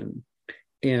transition.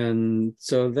 And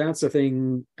so that's a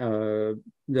thing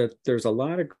that there's a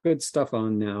lot of good stuff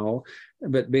on now.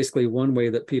 But basically, one way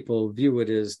that people view it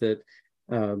is that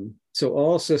so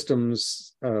all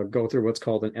systems go through what's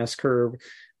called an S curve,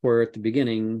 where at the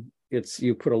beginning,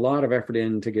 you put a lot of effort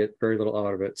in to get very little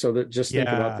out of it. So that just think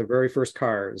about the very first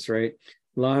cars, right?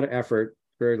 A lot of effort,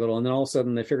 very little. And then all of a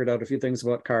sudden they figured out a few things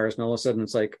about cars. And all of a sudden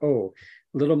it's like, oh,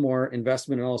 a little more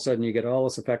investment. And all of a sudden you get all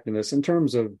this effectiveness in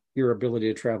terms of your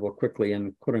ability to travel quickly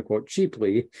and quote unquote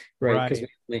cheaply, right? Because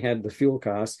we only had the fuel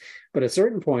costs. But at a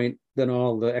certain point, then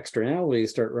all the externalities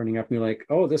start running up and you're like,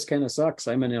 oh, this kind of sucks.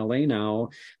 I'm in LA now.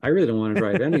 I really don't want to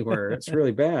drive anywhere. It's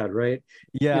really bad, right?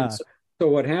 Yeah. So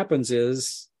what happens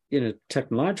is, in a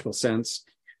technological sense,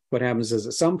 what happens is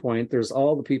at some point, there's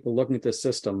all the people looking at this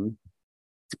system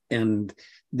and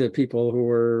the people who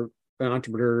are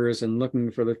entrepreneurs and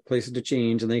looking for the places to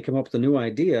change, and they come up with a new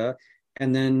idea.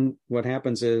 And then what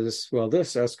happens is, well,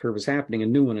 this S curve is happening, a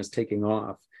new one is taking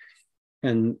off.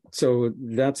 And so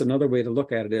that's another way to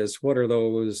look at it, is what are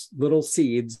those little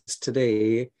seeds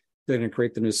today that are going to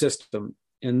create the new system?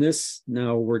 And this,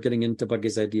 now we're getting into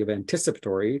Buggy's idea of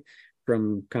anticipatory,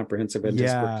 from comprehensive and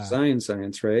disparate design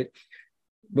science, right?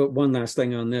 But one last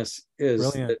thing on this is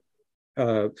Brilliant.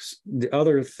 that the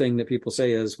other thing that people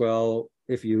say is, well,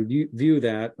 if you view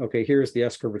that, okay, here's the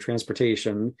S-curve of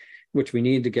transportation, which we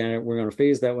need to get, we're going to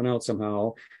phase that one out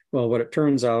somehow. Well, what it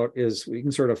turns out is we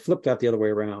can sort of flip that the other way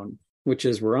around, which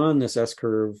is we're on this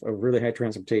S-curve of really high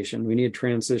transportation. We need to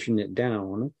transition it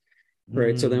down,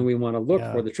 right? So then we want to look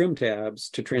for the trim tabs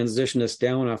to transition us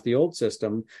down off the old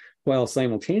system, while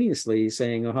simultaneously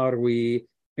saying, oh, how do we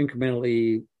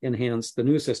incrementally enhance the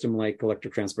new system like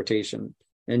electric transportation?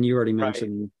 And you already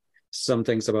mentioned some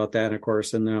things about that, of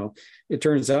course. And now it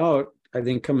turns out, I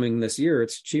think coming this year,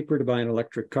 it's cheaper to buy an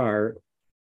electric car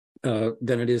than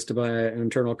it is to buy an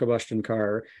internal combustion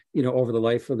car, over the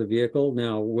life of the vehicle.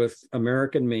 Now, with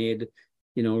American-made,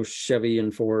 Chevy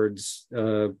and Fords,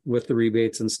 with the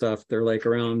rebates and stuff, they're like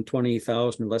around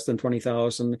 20,000 or less than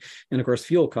 20,000. And of course,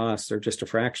 fuel costs are just a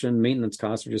fraction. Maintenance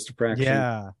costs are just a fraction.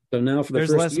 Yeah. So now for the there's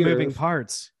first less year, moving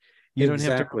parts. You don't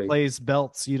have to replace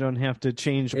belts. You don't have to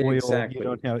change oil. Exactly.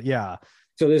 You don't have,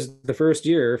 So this is the first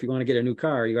year, if you want to get a new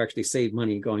car, you actually save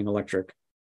money going electric.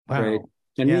 Wow. Right.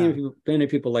 And many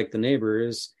people like the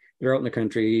neighbors, they're out in the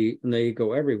country and they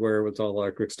go everywhere with all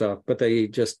electric stuff, but they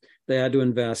had to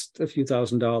invest a few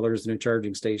 $1,000s in a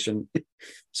charging station.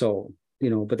 So,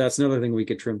 but that's another thing we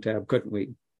could trim tab, couldn't we?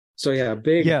 So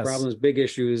big problems, big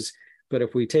issues. But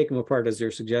if we take them apart as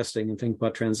you're suggesting and think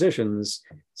about transitions,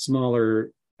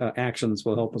 smaller actions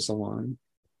will help us along.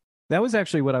 That was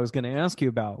actually what I was going to ask you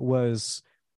about. Was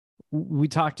we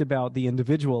talked about the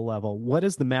individual level. What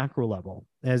is the macro level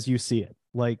as you see it?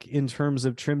 Like in terms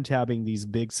of trim tabbing these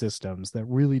big systems that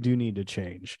really do need to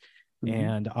change. Mm-hmm.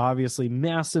 And obviously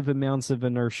massive amounts of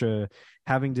inertia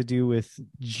having to do with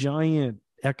giant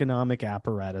economic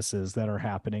apparatuses that are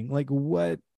happening. Like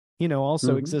what,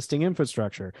 also existing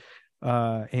infrastructure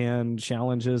and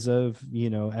challenges of,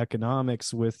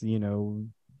 economics with,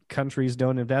 countries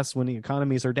don't invest when the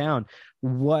economies are down.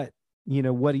 What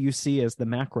do you see as the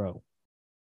macro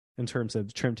in terms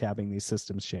of trim tabbing these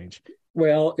systems change?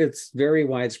 Well, it's very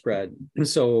widespread.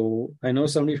 So I know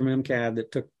somebody from MCAD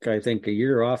that took, I think, a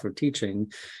year off of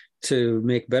teaching to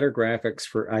make better graphics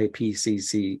for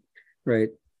IPCC, right?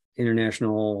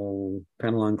 International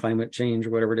Panel on Climate Change, or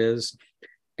whatever it is.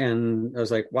 And I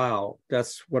was like, wow,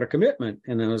 that's what a commitment.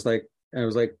 And I was like,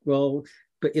 well,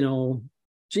 but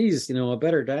geez, a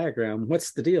better diagram.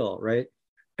 What's the deal, right?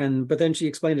 But then she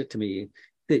explained it to me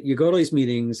that you go to these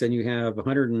meetings and you have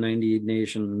 190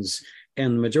 nations,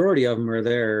 and the majority of them are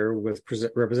there with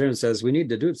representatives says, we need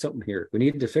to do something here. We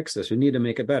need to fix this. We need to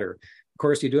make it better. Of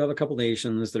course, you do have a couple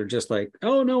nations that are just like,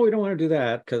 oh, no, we don't want to do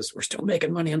that because we're still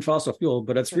making money on fossil fuel.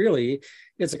 But it's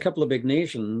a couple of big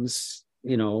nations,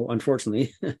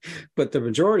 unfortunately. But the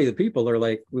majority of the people are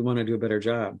like, we want to do a better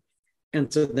job.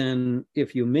 And so then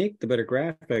if you make the better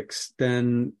graphics,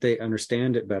 then they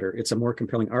understand it better. It's a more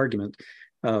compelling argument.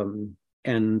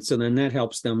 And so then that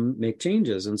helps them make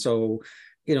changes. And so,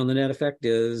 the net effect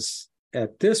is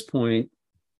at this point,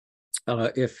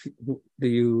 I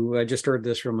just heard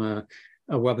this from a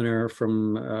webinar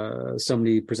from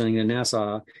somebody presenting at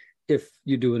NASA. If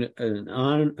you do an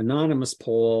anonymous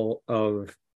poll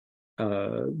of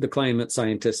the climate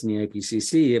scientists in the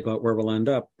IPCC about where we'll end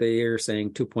up, they are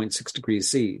saying 2.6 degrees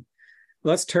C.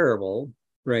 Well, that's terrible,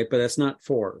 right? But that's not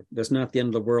the end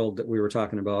of the world that we were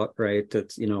talking about, right?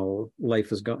 That,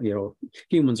 life is gone,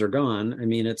 humans are gone. I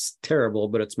mean, it's terrible,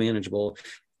 but it's manageable.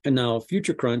 And now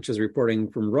Future Crunch is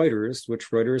reporting from Reuters, which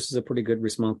Reuters is a pretty good,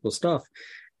 responsible stuff.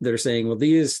 They're saying, well,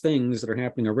 these things that are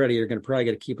happening already are going to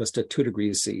probably keep us to 2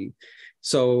 degrees C.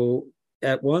 So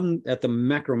at the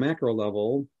macro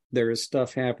level, there is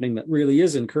stuff happening that really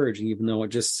is encouraging, even though it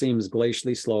just seems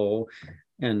glacially slow.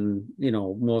 And,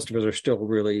 most of us are still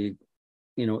really,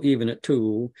 even at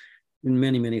 2,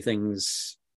 many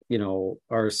things,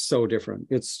 are so different.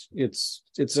 It's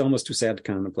almost too sad to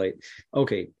contemplate.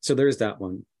 Okay, so there's that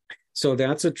one. So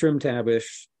that's a trim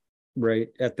tabish, right?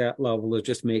 At that level is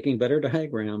just making better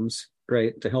diagrams,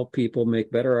 right? To help people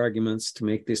make better arguments, to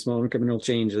make these small incremental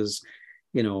changes,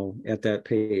 at that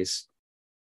pace.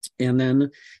 And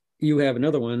then you have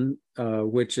another one,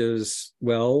 which is,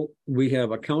 well, we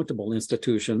have accountable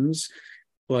institutions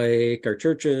like our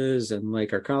churches and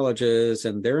like our colleges,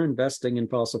 and they're investing in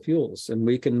fossil fuels, and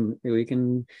we can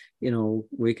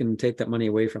take that money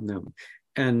away from them.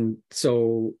 And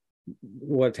so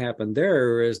what happened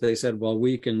there is they said, well,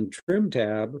 we can trim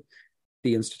tab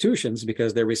the institutions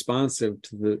because they're responsive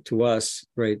to us,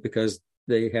 right? Because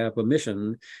they have a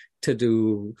mission to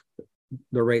do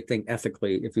the right thing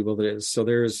ethically, if you will, it is. So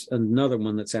there's another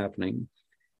one that's happening.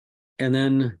 And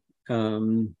then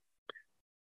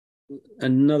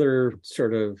another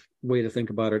sort of way to think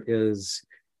about it is,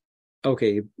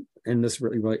 okay, and this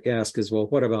really what I ask is, well,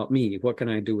 what about me? What can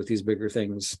I do with these bigger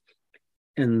things?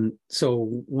 And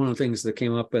so one of the things that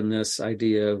came up in this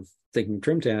idea of thinking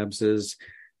trim tabs is,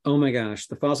 oh my gosh,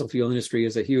 the fossil fuel industry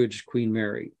is a huge Queen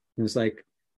Mary. And it's like,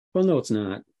 well, no, it's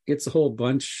not. It's a whole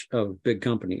bunch of big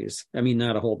companies. I mean,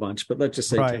 not a whole bunch, but let's just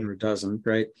say 10 or a dozen,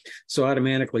 right? So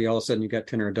automatically, all of a sudden, you got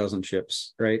 10 or a dozen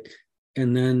ships, right?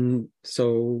 And then,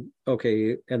 so,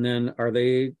 okay, and then are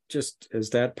they just,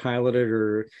 is that piloted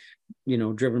or,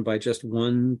 driven by just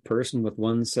one person with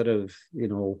one set of,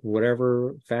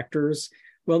 whatever factors?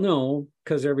 Well, no,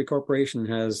 because every corporation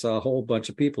has a whole bunch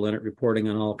of people in it reporting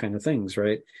on all kind of things,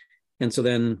 right? And so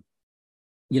then,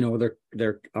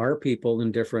 there are people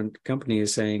in different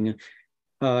companies saying,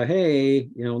 hey,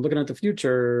 looking at the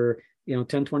future,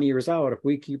 10, 20 years out, if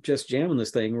we keep just jamming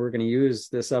this thing, we're going to use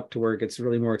this up to where it gets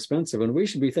really more expensive, and we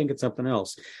should be thinking something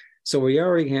else. So we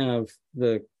already have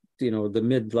the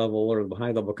mid-level or the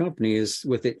high-level companies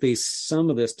with at least some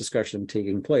of this discussion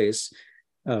taking place.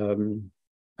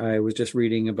 I was just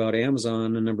reading about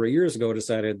Amazon a number of years ago,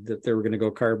 decided that they were going to go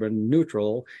carbon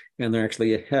neutral, and they're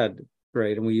actually ahead,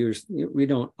 right? And we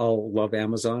don't all love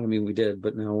Amazon. I mean, we did,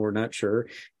 but now we're not sure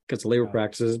because of labor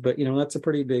practices. But, that's a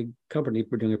pretty big company.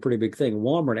 We're doing a pretty big thing.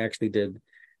 Walmart actually did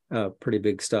pretty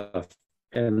big stuff.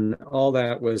 And all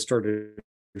that was sort of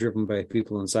driven by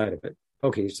people inside of it.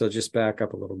 Okay, so just back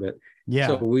up a little bit. Yeah.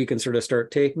 So we can sort of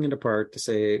start taking it apart to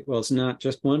say, well, it's not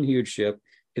just one huge ship.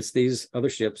 It's these other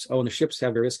ships. Oh, and the ships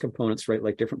have various components, right?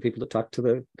 Like different people that talk to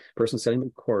the person setting the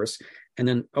course. And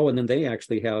then, and then they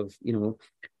actually have,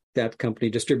 that company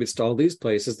distributes to all these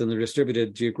places, then they're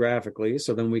distributed geographically.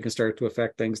 So then we can start to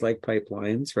affect things like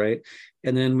pipelines, right?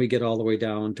 And then we get all the way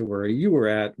down to where you were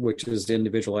at, which is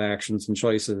individual actions and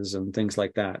choices and things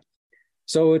like that.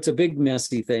 So it's a big,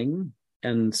 messy thing.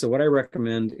 And so what I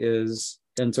recommend is,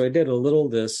 and so I did a little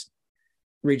of this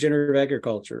regenerative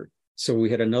agriculture. So we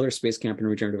had another space camp in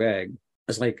regenerative ag.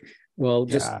 It's like, well,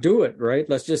 just do it, right?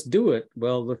 Let's just do it.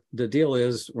 Well, the deal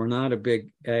is we're not a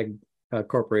big ag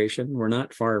corporation. We're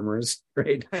not farmers,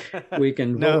 right? We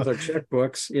can vote with our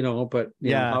checkbooks, but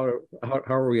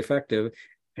how are we effective?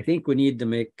 I think we need to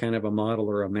make kind of a model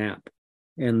or a map.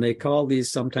 And they call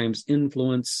these sometimes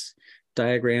influence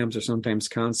diagrams or sometimes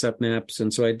concept maps.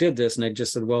 And so I did this and I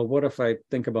just said, well, what if I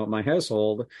think about my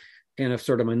household? And if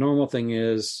sort of my normal thing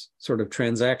is sort of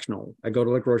transactional, I go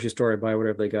to the grocery store, I buy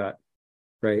whatever they got,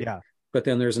 right? Yeah. But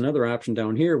then there's another option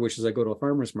down here, which is I go to a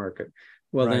farmer's market.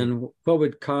 Well, then what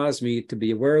would cause me to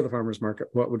be aware of the farmer's market?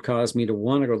 What would cause me to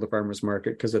want to go to the farmer's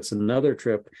market? Because it's another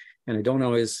trip. And I don't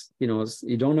always,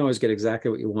 you don't always get exactly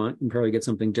what you want. You probably get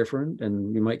something different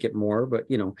and you might get more, but,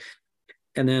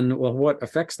 and then, well, what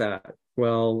affects that?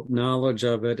 Well, knowledge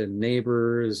of it and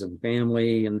neighbors and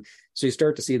family. And so you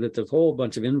start to see that there's a whole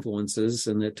bunch of influences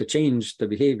and that to change the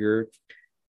behavior,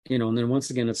 and then once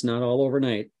again, it's not all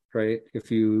overnight. Right?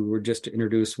 If you were just to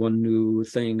introduce one new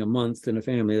thing a month in a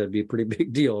family, that'd be a pretty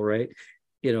big deal, right?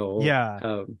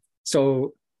 Yeah.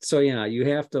 So yeah, you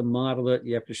have to model it.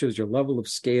 You have to choose your level of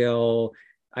scale.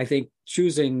 I think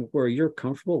choosing where you're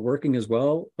comfortable working as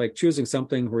well, like choosing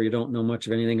something where you don't know much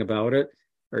of anything about it,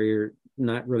 or you're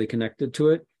not really connected to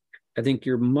it. I think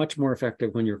you're much more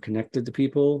effective when you're connected to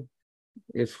people.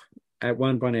 If at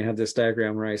one point I had this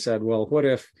diagram where I said, well, what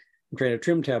if I'm trying to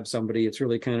trim tab somebody, it's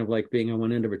really kind of like being on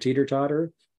one end of a teeter-totter.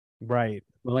 Right.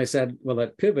 Well, I said, well,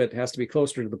 that pivot has to be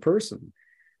closer to the person,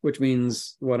 which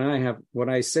means what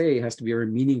I say has to be very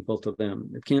meaningful to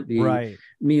them. It can't be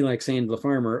me like saying to the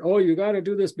farmer, oh, you got to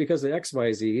do this because of X,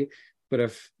 Y, Z. But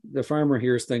if the farmer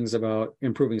hears things about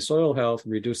improving soil health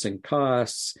and reducing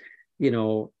costs,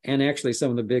 and actually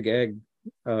some of the big ag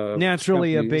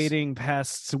naturally abating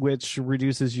pests, which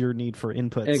reduces your need for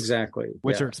inputs. Exactly.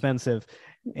 Which are expensive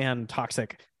and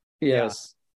toxic.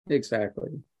 Yes, exactly.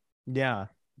 Yeah.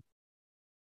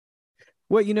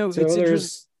 Well, so it's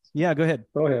interesting. Yeah, go ahead.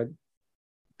 Go ahead.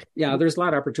 Yeah, there's a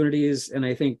lot of opportunities. And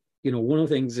I think, one of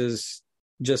the things is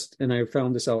just, and I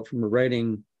found this out from a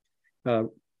writing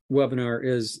webinar,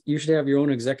 is you should have your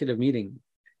own executive meeting.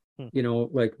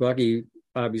 Like Bucky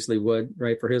obviously would,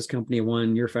 right? For his company of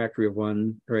one, your factory of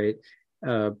one, right?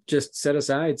 Just set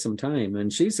aside some time.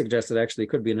 And she suggested actually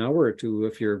it could be an hour or two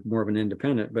if you're more of an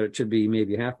independent, but it should be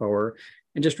maybe half hour,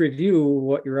 and just review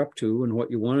what you're up to and what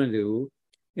you want to do.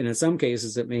 And in some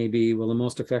cases, it may be, well, the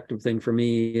most effective thing for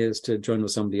me is to join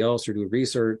with somebody else or do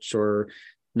research, or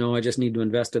no, I just need to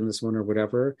invest in this one or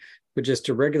whatever. But just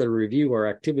to regularly review our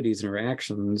activities and our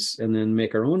actions and then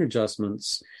make our own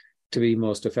adjustments to be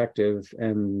most effective.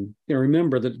 And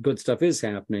remember that good stuff is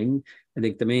happening. I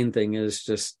think the main thing is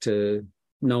just to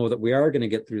know that we are going to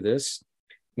get through this,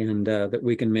 and that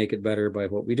we can make it better by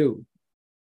what we do.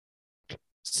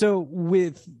 So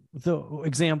with the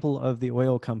example of the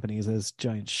oil companies as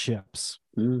giant ships,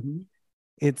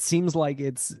 it seems like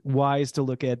it's wise to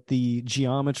look at the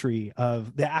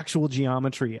actual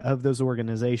geometry of those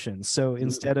organizations. So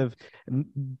instead of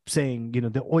saying,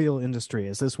 the oil industry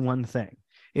is this one thing,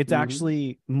 it's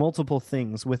actually multiple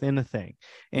things within a thing.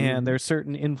 And there's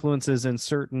certain influences and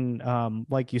certain,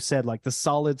 like you said, like the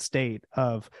solid state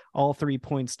of all 3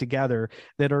 points together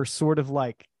that are sort of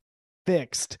like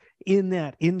fixed in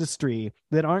that industry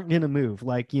that aren't going to move.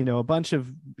 Like, a bunch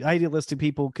of idealistic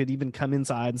people could even come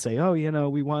inside and say, oh,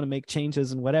 we want to make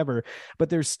changes and whatever, but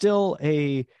there's still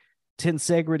a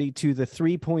tensegrity to the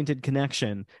 3-pointed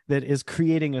connection that is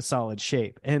creating a solid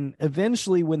shape. And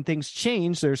eventually when things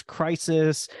change, there's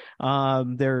crisis,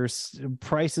 there's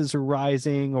prices are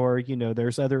rising, or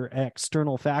there's other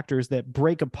external factors that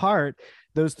break apart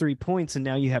those 3 points, and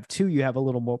now you have two, you have a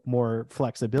little more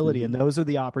flexibility. And those are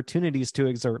the opportunities to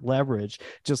exert leverage,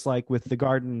 just like with the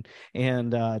garden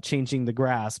and changing the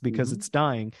grass because it's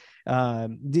dying.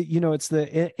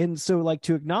 And so like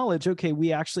to acknowledge, okay,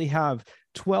 we actually have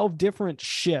 12 different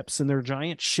ships, and they're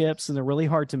giant ships and they're really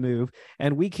hard to move,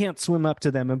 and we can't swim up to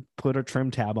them and put a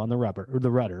trim tab on the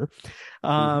rudder.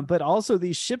 But also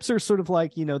these ships are sort of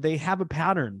like, they have a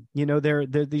pattern,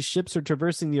 these ships are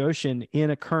traversing the ocean in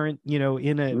a current,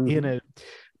 in a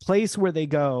place where they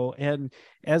go. And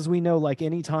as we know, like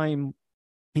anytime,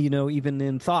 even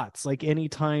in thoughts, like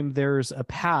anytime there's a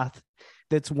path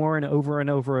that's worn over and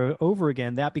over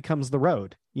again, that becomes the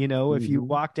road. If you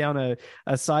walk down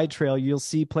a side trail, you'll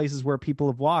see places where people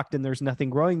have walked and there's nothing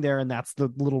growing there, and that's the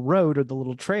little road or the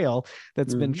little trail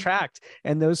that's been tracked.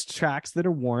 And those tracks that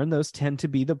are worn, those tend to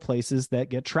be the places that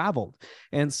get traveled.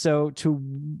 And so to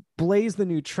blaze the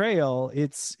new trail,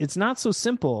 it's not so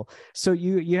simple. So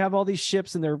you have all these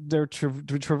ships, and they're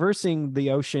traversing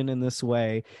the ocean in this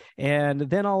way, and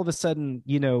then all of a sudden,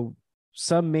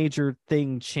 some major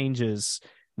thing changes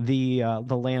the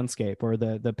landscape or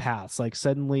the paths. Like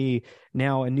suddenly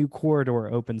now a new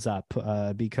corridor opens up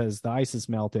because the ice is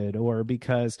melted, or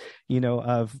because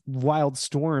of wild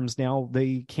storms. Now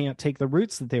they can't take the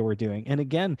routes that they were doing. And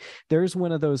again, there's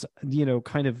one of those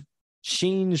kind of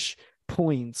change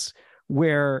points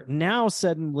where now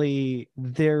suddenly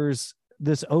there's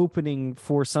this opening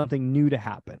for something new to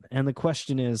happen. And the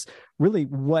question is really,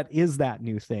 what is that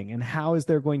new thing, and how is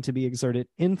there going to be exerted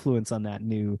influence on that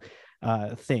new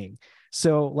thing?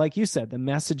 So like you said, the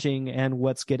messaging and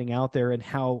what's getting out there, and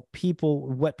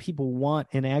what people want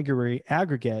in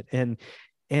aggregate,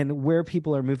 and where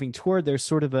people are moving toward, there's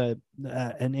sort of an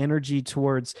energy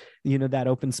towards, that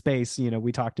open space,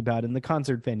 we talked about in the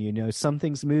concert venue,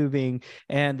 something's moving,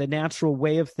 and the natural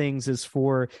way of things is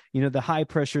for, the high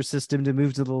pressure system to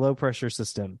move to the low pressure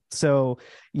system. So,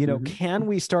 can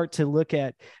we start to look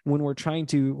at, when we're trying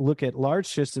to look at large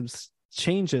systems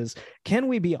changes, can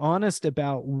we be honest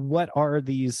about what are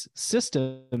these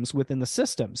systems within the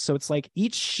system? So it's like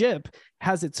each ship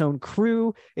has its own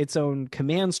crew, its own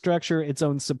command structure, its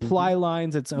own supply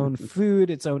lines, its own food,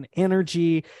 its own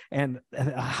energy, and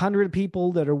 100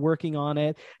 people that are working on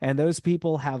it. And those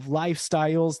people have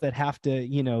lifestyles that have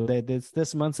to,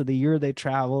 this months of the year they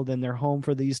traveled and they're home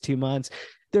for these 2 months.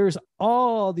 There's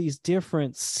all these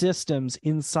different systems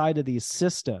inside of these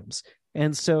systems.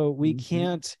 And so we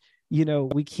can't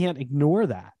ignore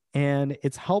that. And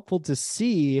it's helpful to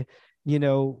see,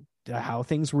 how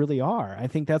things really are. I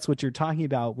think that's what you're talking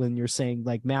about when you're saying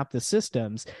like map the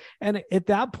systems. And at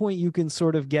that point, you can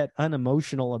sort of get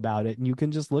unemotional about it. And you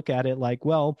can just look at it like,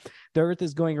 well, the Earth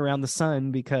is going around the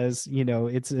sun because,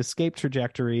 its escape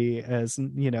trajectory its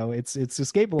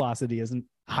escape velocity isn't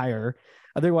higher.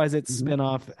 Otherwise, it's spin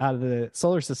off out of the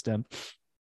solar system.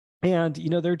 And,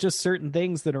 there are just certain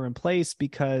things that are in place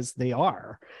because they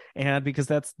are, and because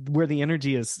that's where the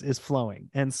energy is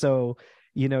flowing. And so,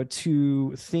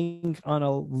 to think on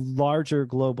a larger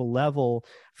global level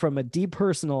from a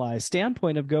depersonalized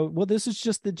standpoint of well, this is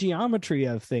just the geometry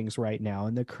of things right now.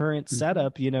 And the current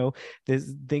setup,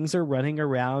 things are running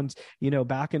around,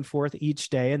 back and forth each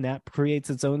day, and that creates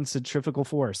its own centrifugal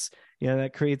force.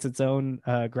 That creates its own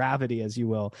gravity, as you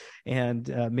will.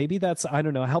 And maybe that's, I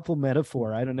don't know, a helpful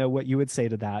metaphor. I don't know what you would say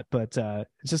to that, but it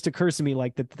just occurs to me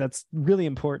like that's really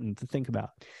important to think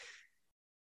about.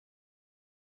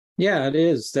 Yeah, it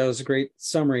is. That was a great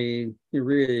summary. You're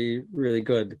really, really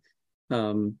good.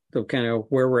 Of kind of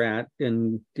where we're at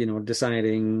and,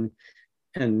 deciding.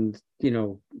 And,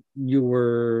 you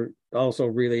were also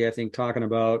really, I think, talking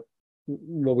about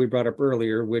what we brought up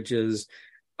earlier, which is,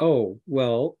 oh,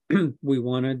 well, we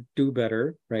want to do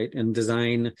better, right? And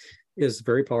design is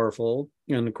very powerful.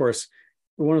 And of course,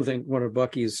 one of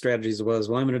Bucky's strategies was,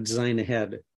 well, I'm going to design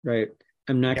ahead, right?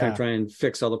 I'm not going to try and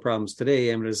fix all the problems today.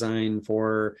 I'm going to design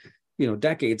for,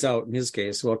 decades out in his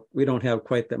case. Well, we don't have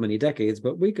quite that many decades,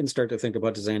 but we can start to think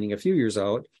about designing a few years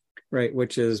out, right?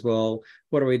 Which is, well,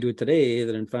 what do we do today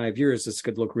that in 5 years this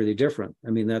could look really different?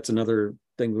 I mean, that's another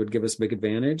thing that would give us a big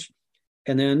advantage.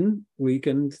 And then we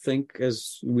can think,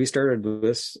 as we started with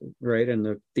this, right? And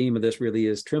the theme of this really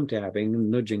is trim tapping and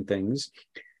nudging things.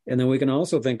 And then we can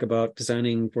also think about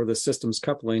designing for the systems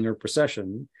coupling or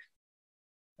procession,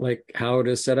 like how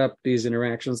to set up these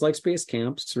interactions like space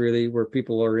camps, really, where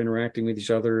people are interacting with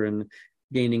each other and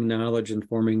gaining knowledge and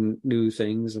forming new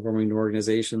things and forming new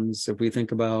organizations. If we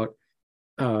think about,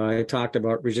 I talked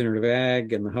about regenerative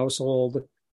ag and the household.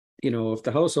 If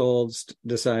the household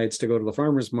decides to go to the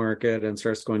farmer's market and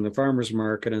starts going to the farmer's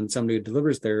market, and somebody who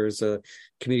delivers there is a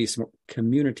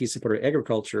community supported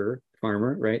agriculture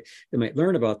farmer, right? They might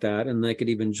learn about that, and they could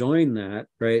even join that,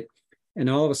 right? And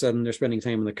all of a sudden they're spending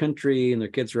time in the country, and their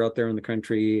kids are out there in the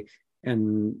country,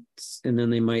 and then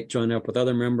they might join up with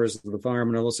other members of the farm,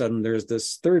 and all of a sudden there's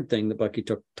this third thing that Bucky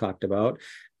talked about,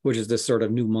 which is this sort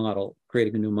of new model,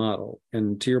 creating a new model.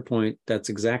 And to your point, that's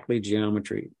exactly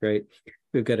geometry, right?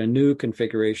 We've got a new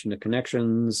configuration of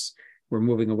connections. We're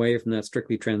moving away from that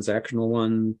strictly transactional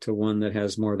one to one that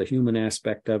has more of the human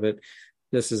aspect of it.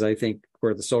 This is, I think,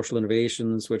 where the social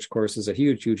innovations, which of course is a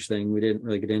huge, huge thing we didn't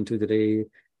really get into today.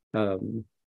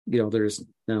 There's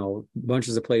now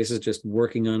bunches of places just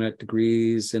working on it,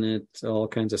 degrees in it, all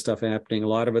kinds of stuff happening. A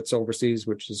lot of it's overseas,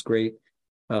 which is great.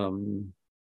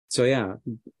 So yeah,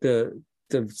 the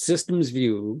systems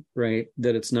view, right,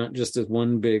 that it's not just as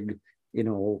one big,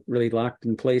 really locked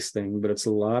in place thing, but it's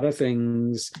a lot of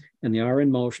things, and they are in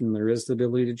motion. There is the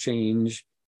ability to change,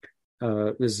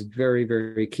 is very,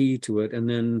 very key to it. And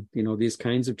then, these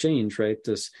kinds of change, right,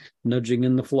 this nudging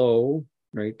in the flow,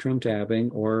 right, trim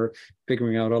tabbing, or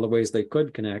figuring out all the ways they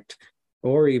could connect,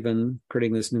 or even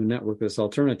creating this new network, this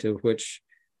alternative, which,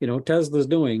 Tesla's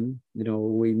doing.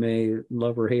 We may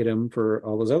love or hate him for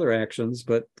all those other actions,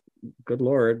 but good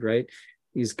Lord, right?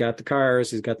 He's got the cars,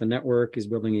 he's got the network, he's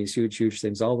building these huge, huge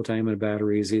things all the time in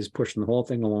batteries. He's pushing the whole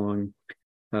thing along.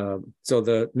 So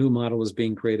the new model is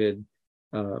being created.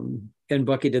 And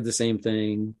Bucky did the same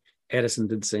thing. Edison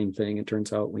did the same thing. It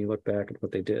turns out when you look back at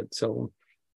what they did. So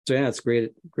yeah, it's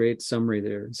great summary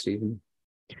there, Stephen.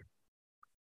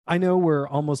 I know we're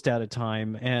almost out of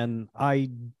time, and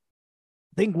I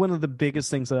think one of the biggest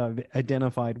things that I've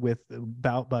identified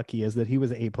about Bucky is that he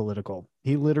was apolitical.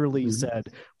 He literally said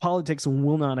politics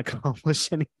will not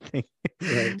accomplish anything.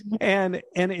 Right. And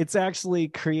it's actually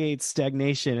creates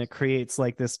stagnation. It creates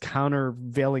like this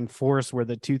countervailing force where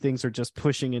the two things are just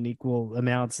pushing in equal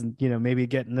amounts, and maybe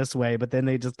getting this way, but then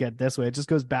they just get this way. It just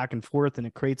goes back and forth, and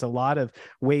it creates a lot of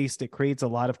waste. It creates a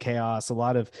lot of chaos, a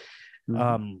lot of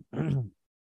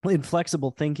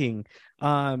inflexible thinking.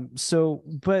 But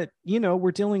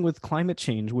we're dealing with climate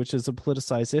change, which is a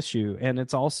politicized issue, and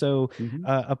it's also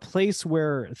a place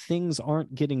where things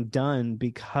aren't getting done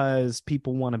because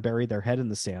people want to bury their head in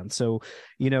the sand. So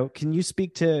can you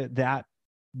speak to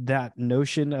that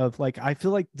notion of, like, I feel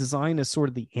like design is sort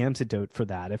of the antidote for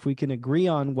that. If we can agree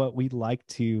on what we'd like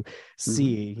to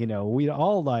see, we'd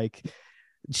all like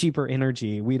cheaper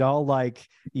energy, we'd all like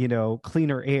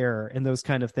cleaner air and those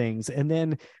kind of things, and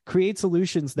then create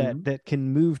solutions that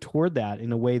can move toward that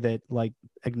in a way that like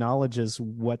acknowledges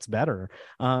what's better.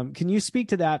 Can you speak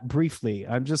to that briefly?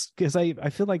 I'm just, because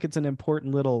I feel like it's an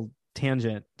important little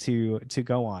tangent to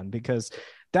go on, because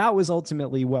that was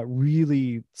ultimately what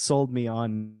really sold me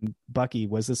on Bucky,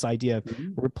 was this idea of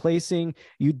replacing.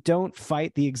 You don't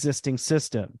fight the existing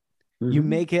system, you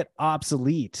make it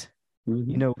obsolete.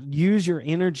 Use your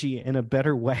energy in a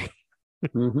better way.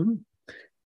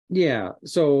 Yeah.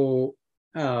 So,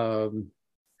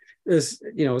 this,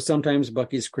 sometimes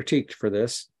Bucky's critiqued for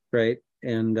this, right?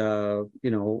 And, oh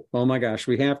my gosh,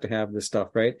 we have to have this stuff,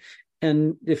 right?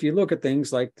 And if you look at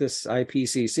things like this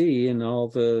IPCC and all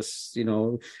this,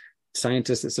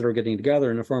 scientists that are getting together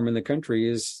and forming the country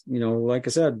is, like I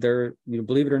said, there,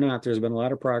 believe it or not, there's been a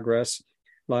lot of progress,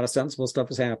 a lot of sensible stuff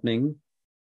is happening.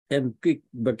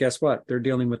 But guess what? They're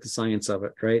dealing with the science of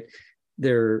it, right?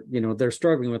 They're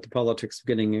struggling with the politics of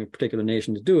getting a particular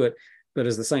nation to do it. But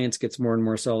as the science gets more and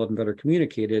more solid and better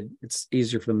communicated, it's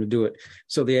easier for them to do it.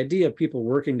 So the idea of people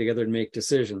working together to make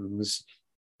decisions,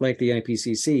 like the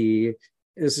IPCC,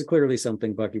 is clearly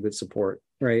something Bucky would support,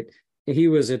 right? He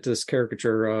was at this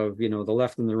caricature of, the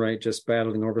left and the right just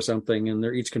battling over something, and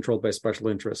they're each controlled by special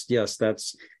interests. Yes,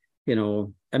 that's,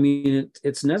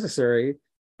 it's necessary.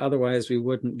 otherwise we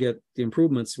wouldn't get the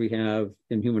improvements we have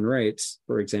in human rights,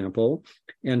 for example.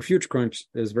 And Future Crunch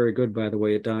is very good, by the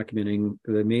way, at documenting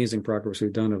the amazing progress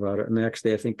we've done about it. And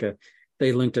actually, I think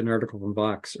they linked an article from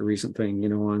Vox, a recent thing,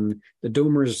 on the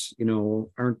doomers,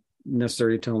 aren't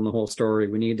necessarily telling the whole story.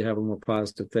 We need to have a more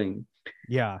positive thing.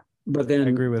 Yeah. But then I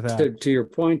agree with that. To your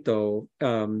point, though,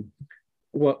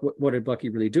 what did Bucky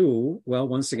really do? Well,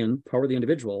 once again, power the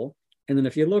individual. And then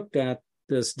if you looked at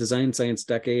this design science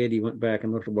decade, he went back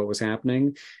and looked at what was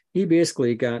happening. He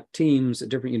basically got teams at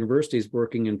different universities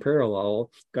working in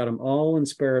parallel, got them all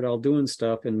inspired, all doing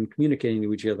stuff and communicating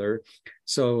to each other.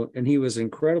 So, and he was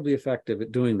incredibly effective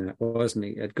at doing that, wasn't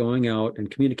he? At going out and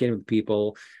communicating with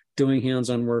people, doing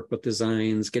hands-on work with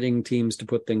designs, getting teams to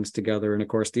put things together. And of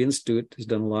course, the Institute has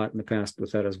done a lot in the past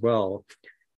with that as well.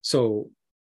 So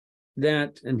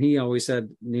that, and he always said,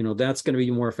 that's going to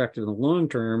be more effective in the long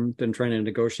term than trying to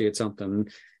negotiate something,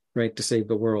 right, to save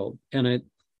the world. And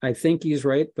I think he's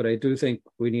right, but I do think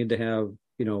we need to have,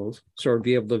 sort of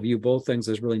be able to view both things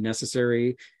as really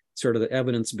necessary. Sort of the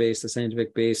evidence-based, the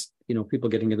scientific-based, people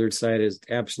getting to their side is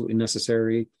absolutely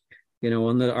necessary.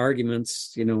 On the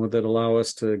arguments, that allow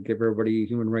us to give everybody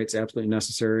human rights absolutely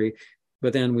necessary.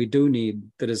 But then we do need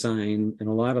the design. And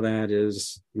a lot of that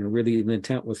is, really the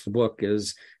intent with the book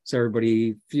is so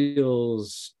everybody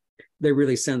feels they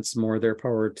really sense more their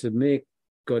power to make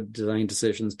good design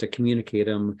decisions, to communicate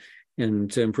them,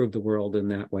 and to improve the world in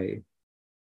that way.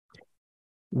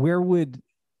 Where would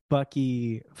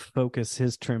Bucky focus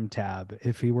his trim tab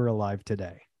if he were alive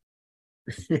today?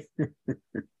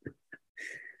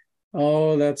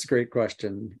 Oh, that's a great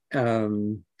question.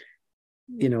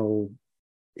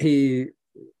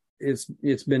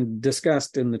 It's been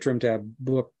discussed in the Trim Tab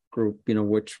book group,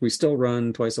 which we still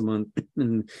run twice a month,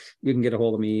 and you can get a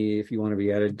hold of me if you want to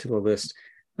be added to the list.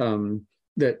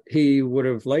 That he would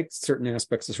have liked certain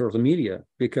aspects of social media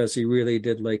because he really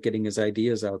did like getting his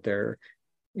ideas out there.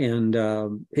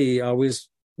 And he always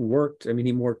worked,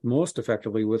 he worked most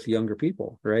effectively with younger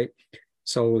people, right?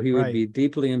 So he would be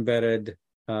deeply embedded.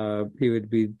 He would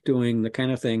be doing the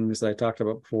kind of things that I talked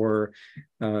about before,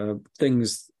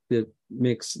 things that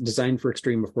makes design for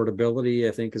extreme affordability,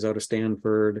 I think, is out of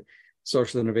Stanford.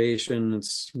 Social innovation,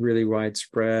 it's really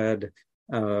widespread.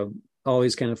 All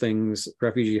these kind of things,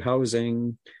 refugee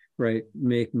housing, right?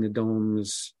 Making the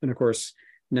domes. And of course,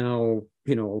 now,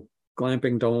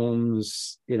 glamping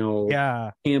domes,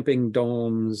 camping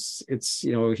domes. It's,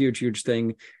 a huge, huge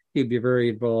thing. He'd be very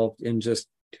involved in just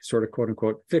sort of quote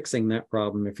unquote fixing that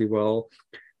problem, if you will.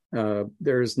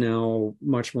 There's now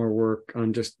much more work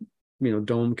on just,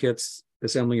 dome kits,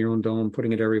 assembling your own dome,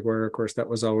 putting it everywhere. Of course, that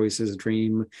was always his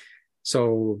dream.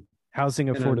 So housing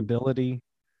affordability.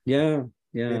 Yeah.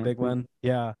 A big one.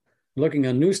 Yeah. Looking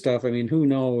on new stuff. Who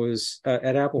knows at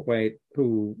Applewhite,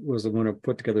 who was the one who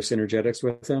put together Synergetics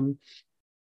with him.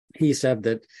 He said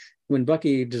that when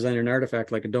Bucky designed an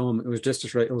artifact like a dome, it was just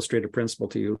to illustrate a principle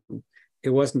to you. It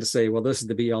wasn't to say, well, this is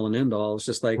the be all and end all. It's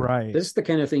just like, This is the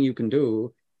kind of thing you can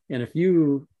do. And if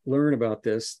you learn about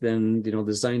this, then, the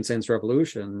design science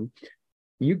revolution,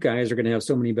 you guys are going to have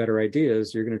so many better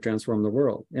ideas. You're going to transform the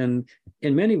world. And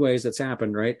in many ways that's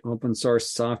happened, right? Open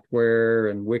source software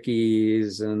and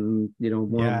wikis and,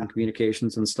 one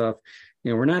communications and stuff.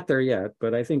 We're not there yet,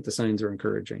 but I think the signs are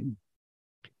encouraging.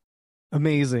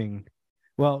 Amazing.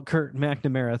 Well, Curt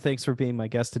McNamara, thanks for being my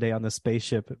guest today on the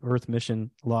Spaceship Earth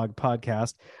Mission Log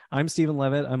podcast. I'm Stephen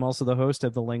Levitt. I'm also the host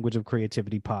of the Language of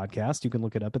Creativity podcast. You can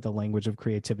look it up at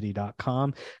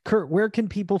thelanguageofcreativity.com. Curt, where can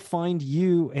people find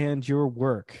you and your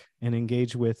work and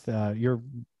engage with your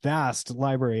vast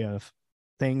library of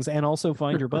things and also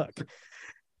find your book?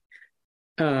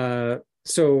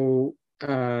 So I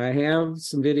have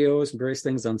some videos and various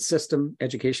things on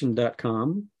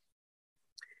systemeducation.com.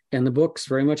 And the book's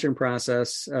very much in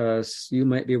process. You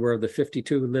might be aware of the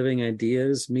 52 Living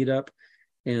Ideas meetup,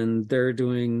 and they're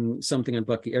doing something on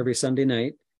Bucky every Sunday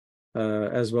night,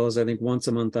 as well as I think once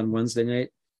a month on Wednesday night.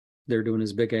 They're doing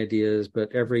his big ideas,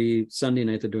 but every Sunday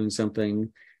night they're doing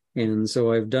something. And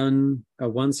so I've done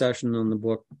one session on the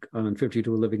book on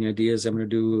 52 Living Ideas. I'm going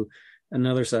to do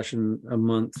another session a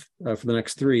month for the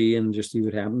next 3 and just see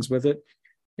what happens with it.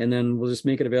 And then we'll just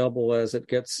make it available as it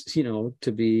gets,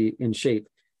 to be in shape.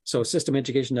 So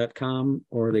systemeducation.com,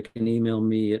 or they can email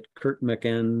me at Curt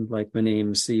McN, like my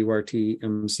name,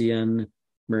 CURTMCN,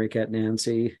 Mary Cat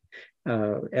Nancy,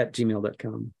 at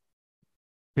gmail.com.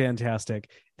 Fantastic.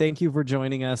 Thank you for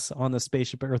joining us on the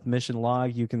Spaceship Earth Mission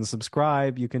Log. You can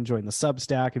subscribe. You can join the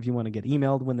Substack if you want to get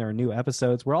emailed when there are new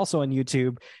episodes. We're also on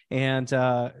YouTube. And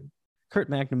Curt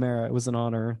McNamara, it was an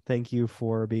honor. Thank you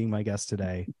for being my guest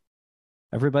today.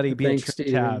 Everybody be Thanks, a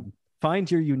Trim Tab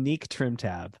Find your unique trim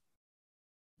tab.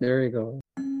 There you go.